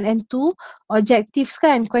assignment 1 and 2 objectives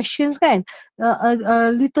kan, questions kan,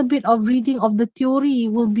 a little bit of reading of the theory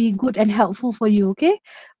will be good and helpful for you, okay?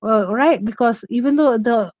 Right, because even though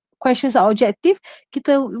the questions are objective,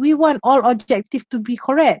 we want all objective to be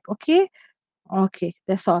correct, okay? Okay,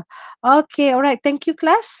 that's all. Okay, all right, thank you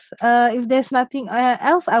class. If there's nothing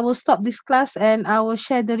else, I will stop this class and I will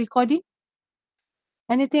share the recording.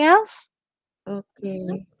 Anything else? Okay.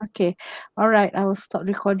 Okay. All right. I will stop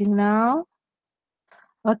recording now.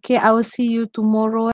 Okay. I will see you tomorrow.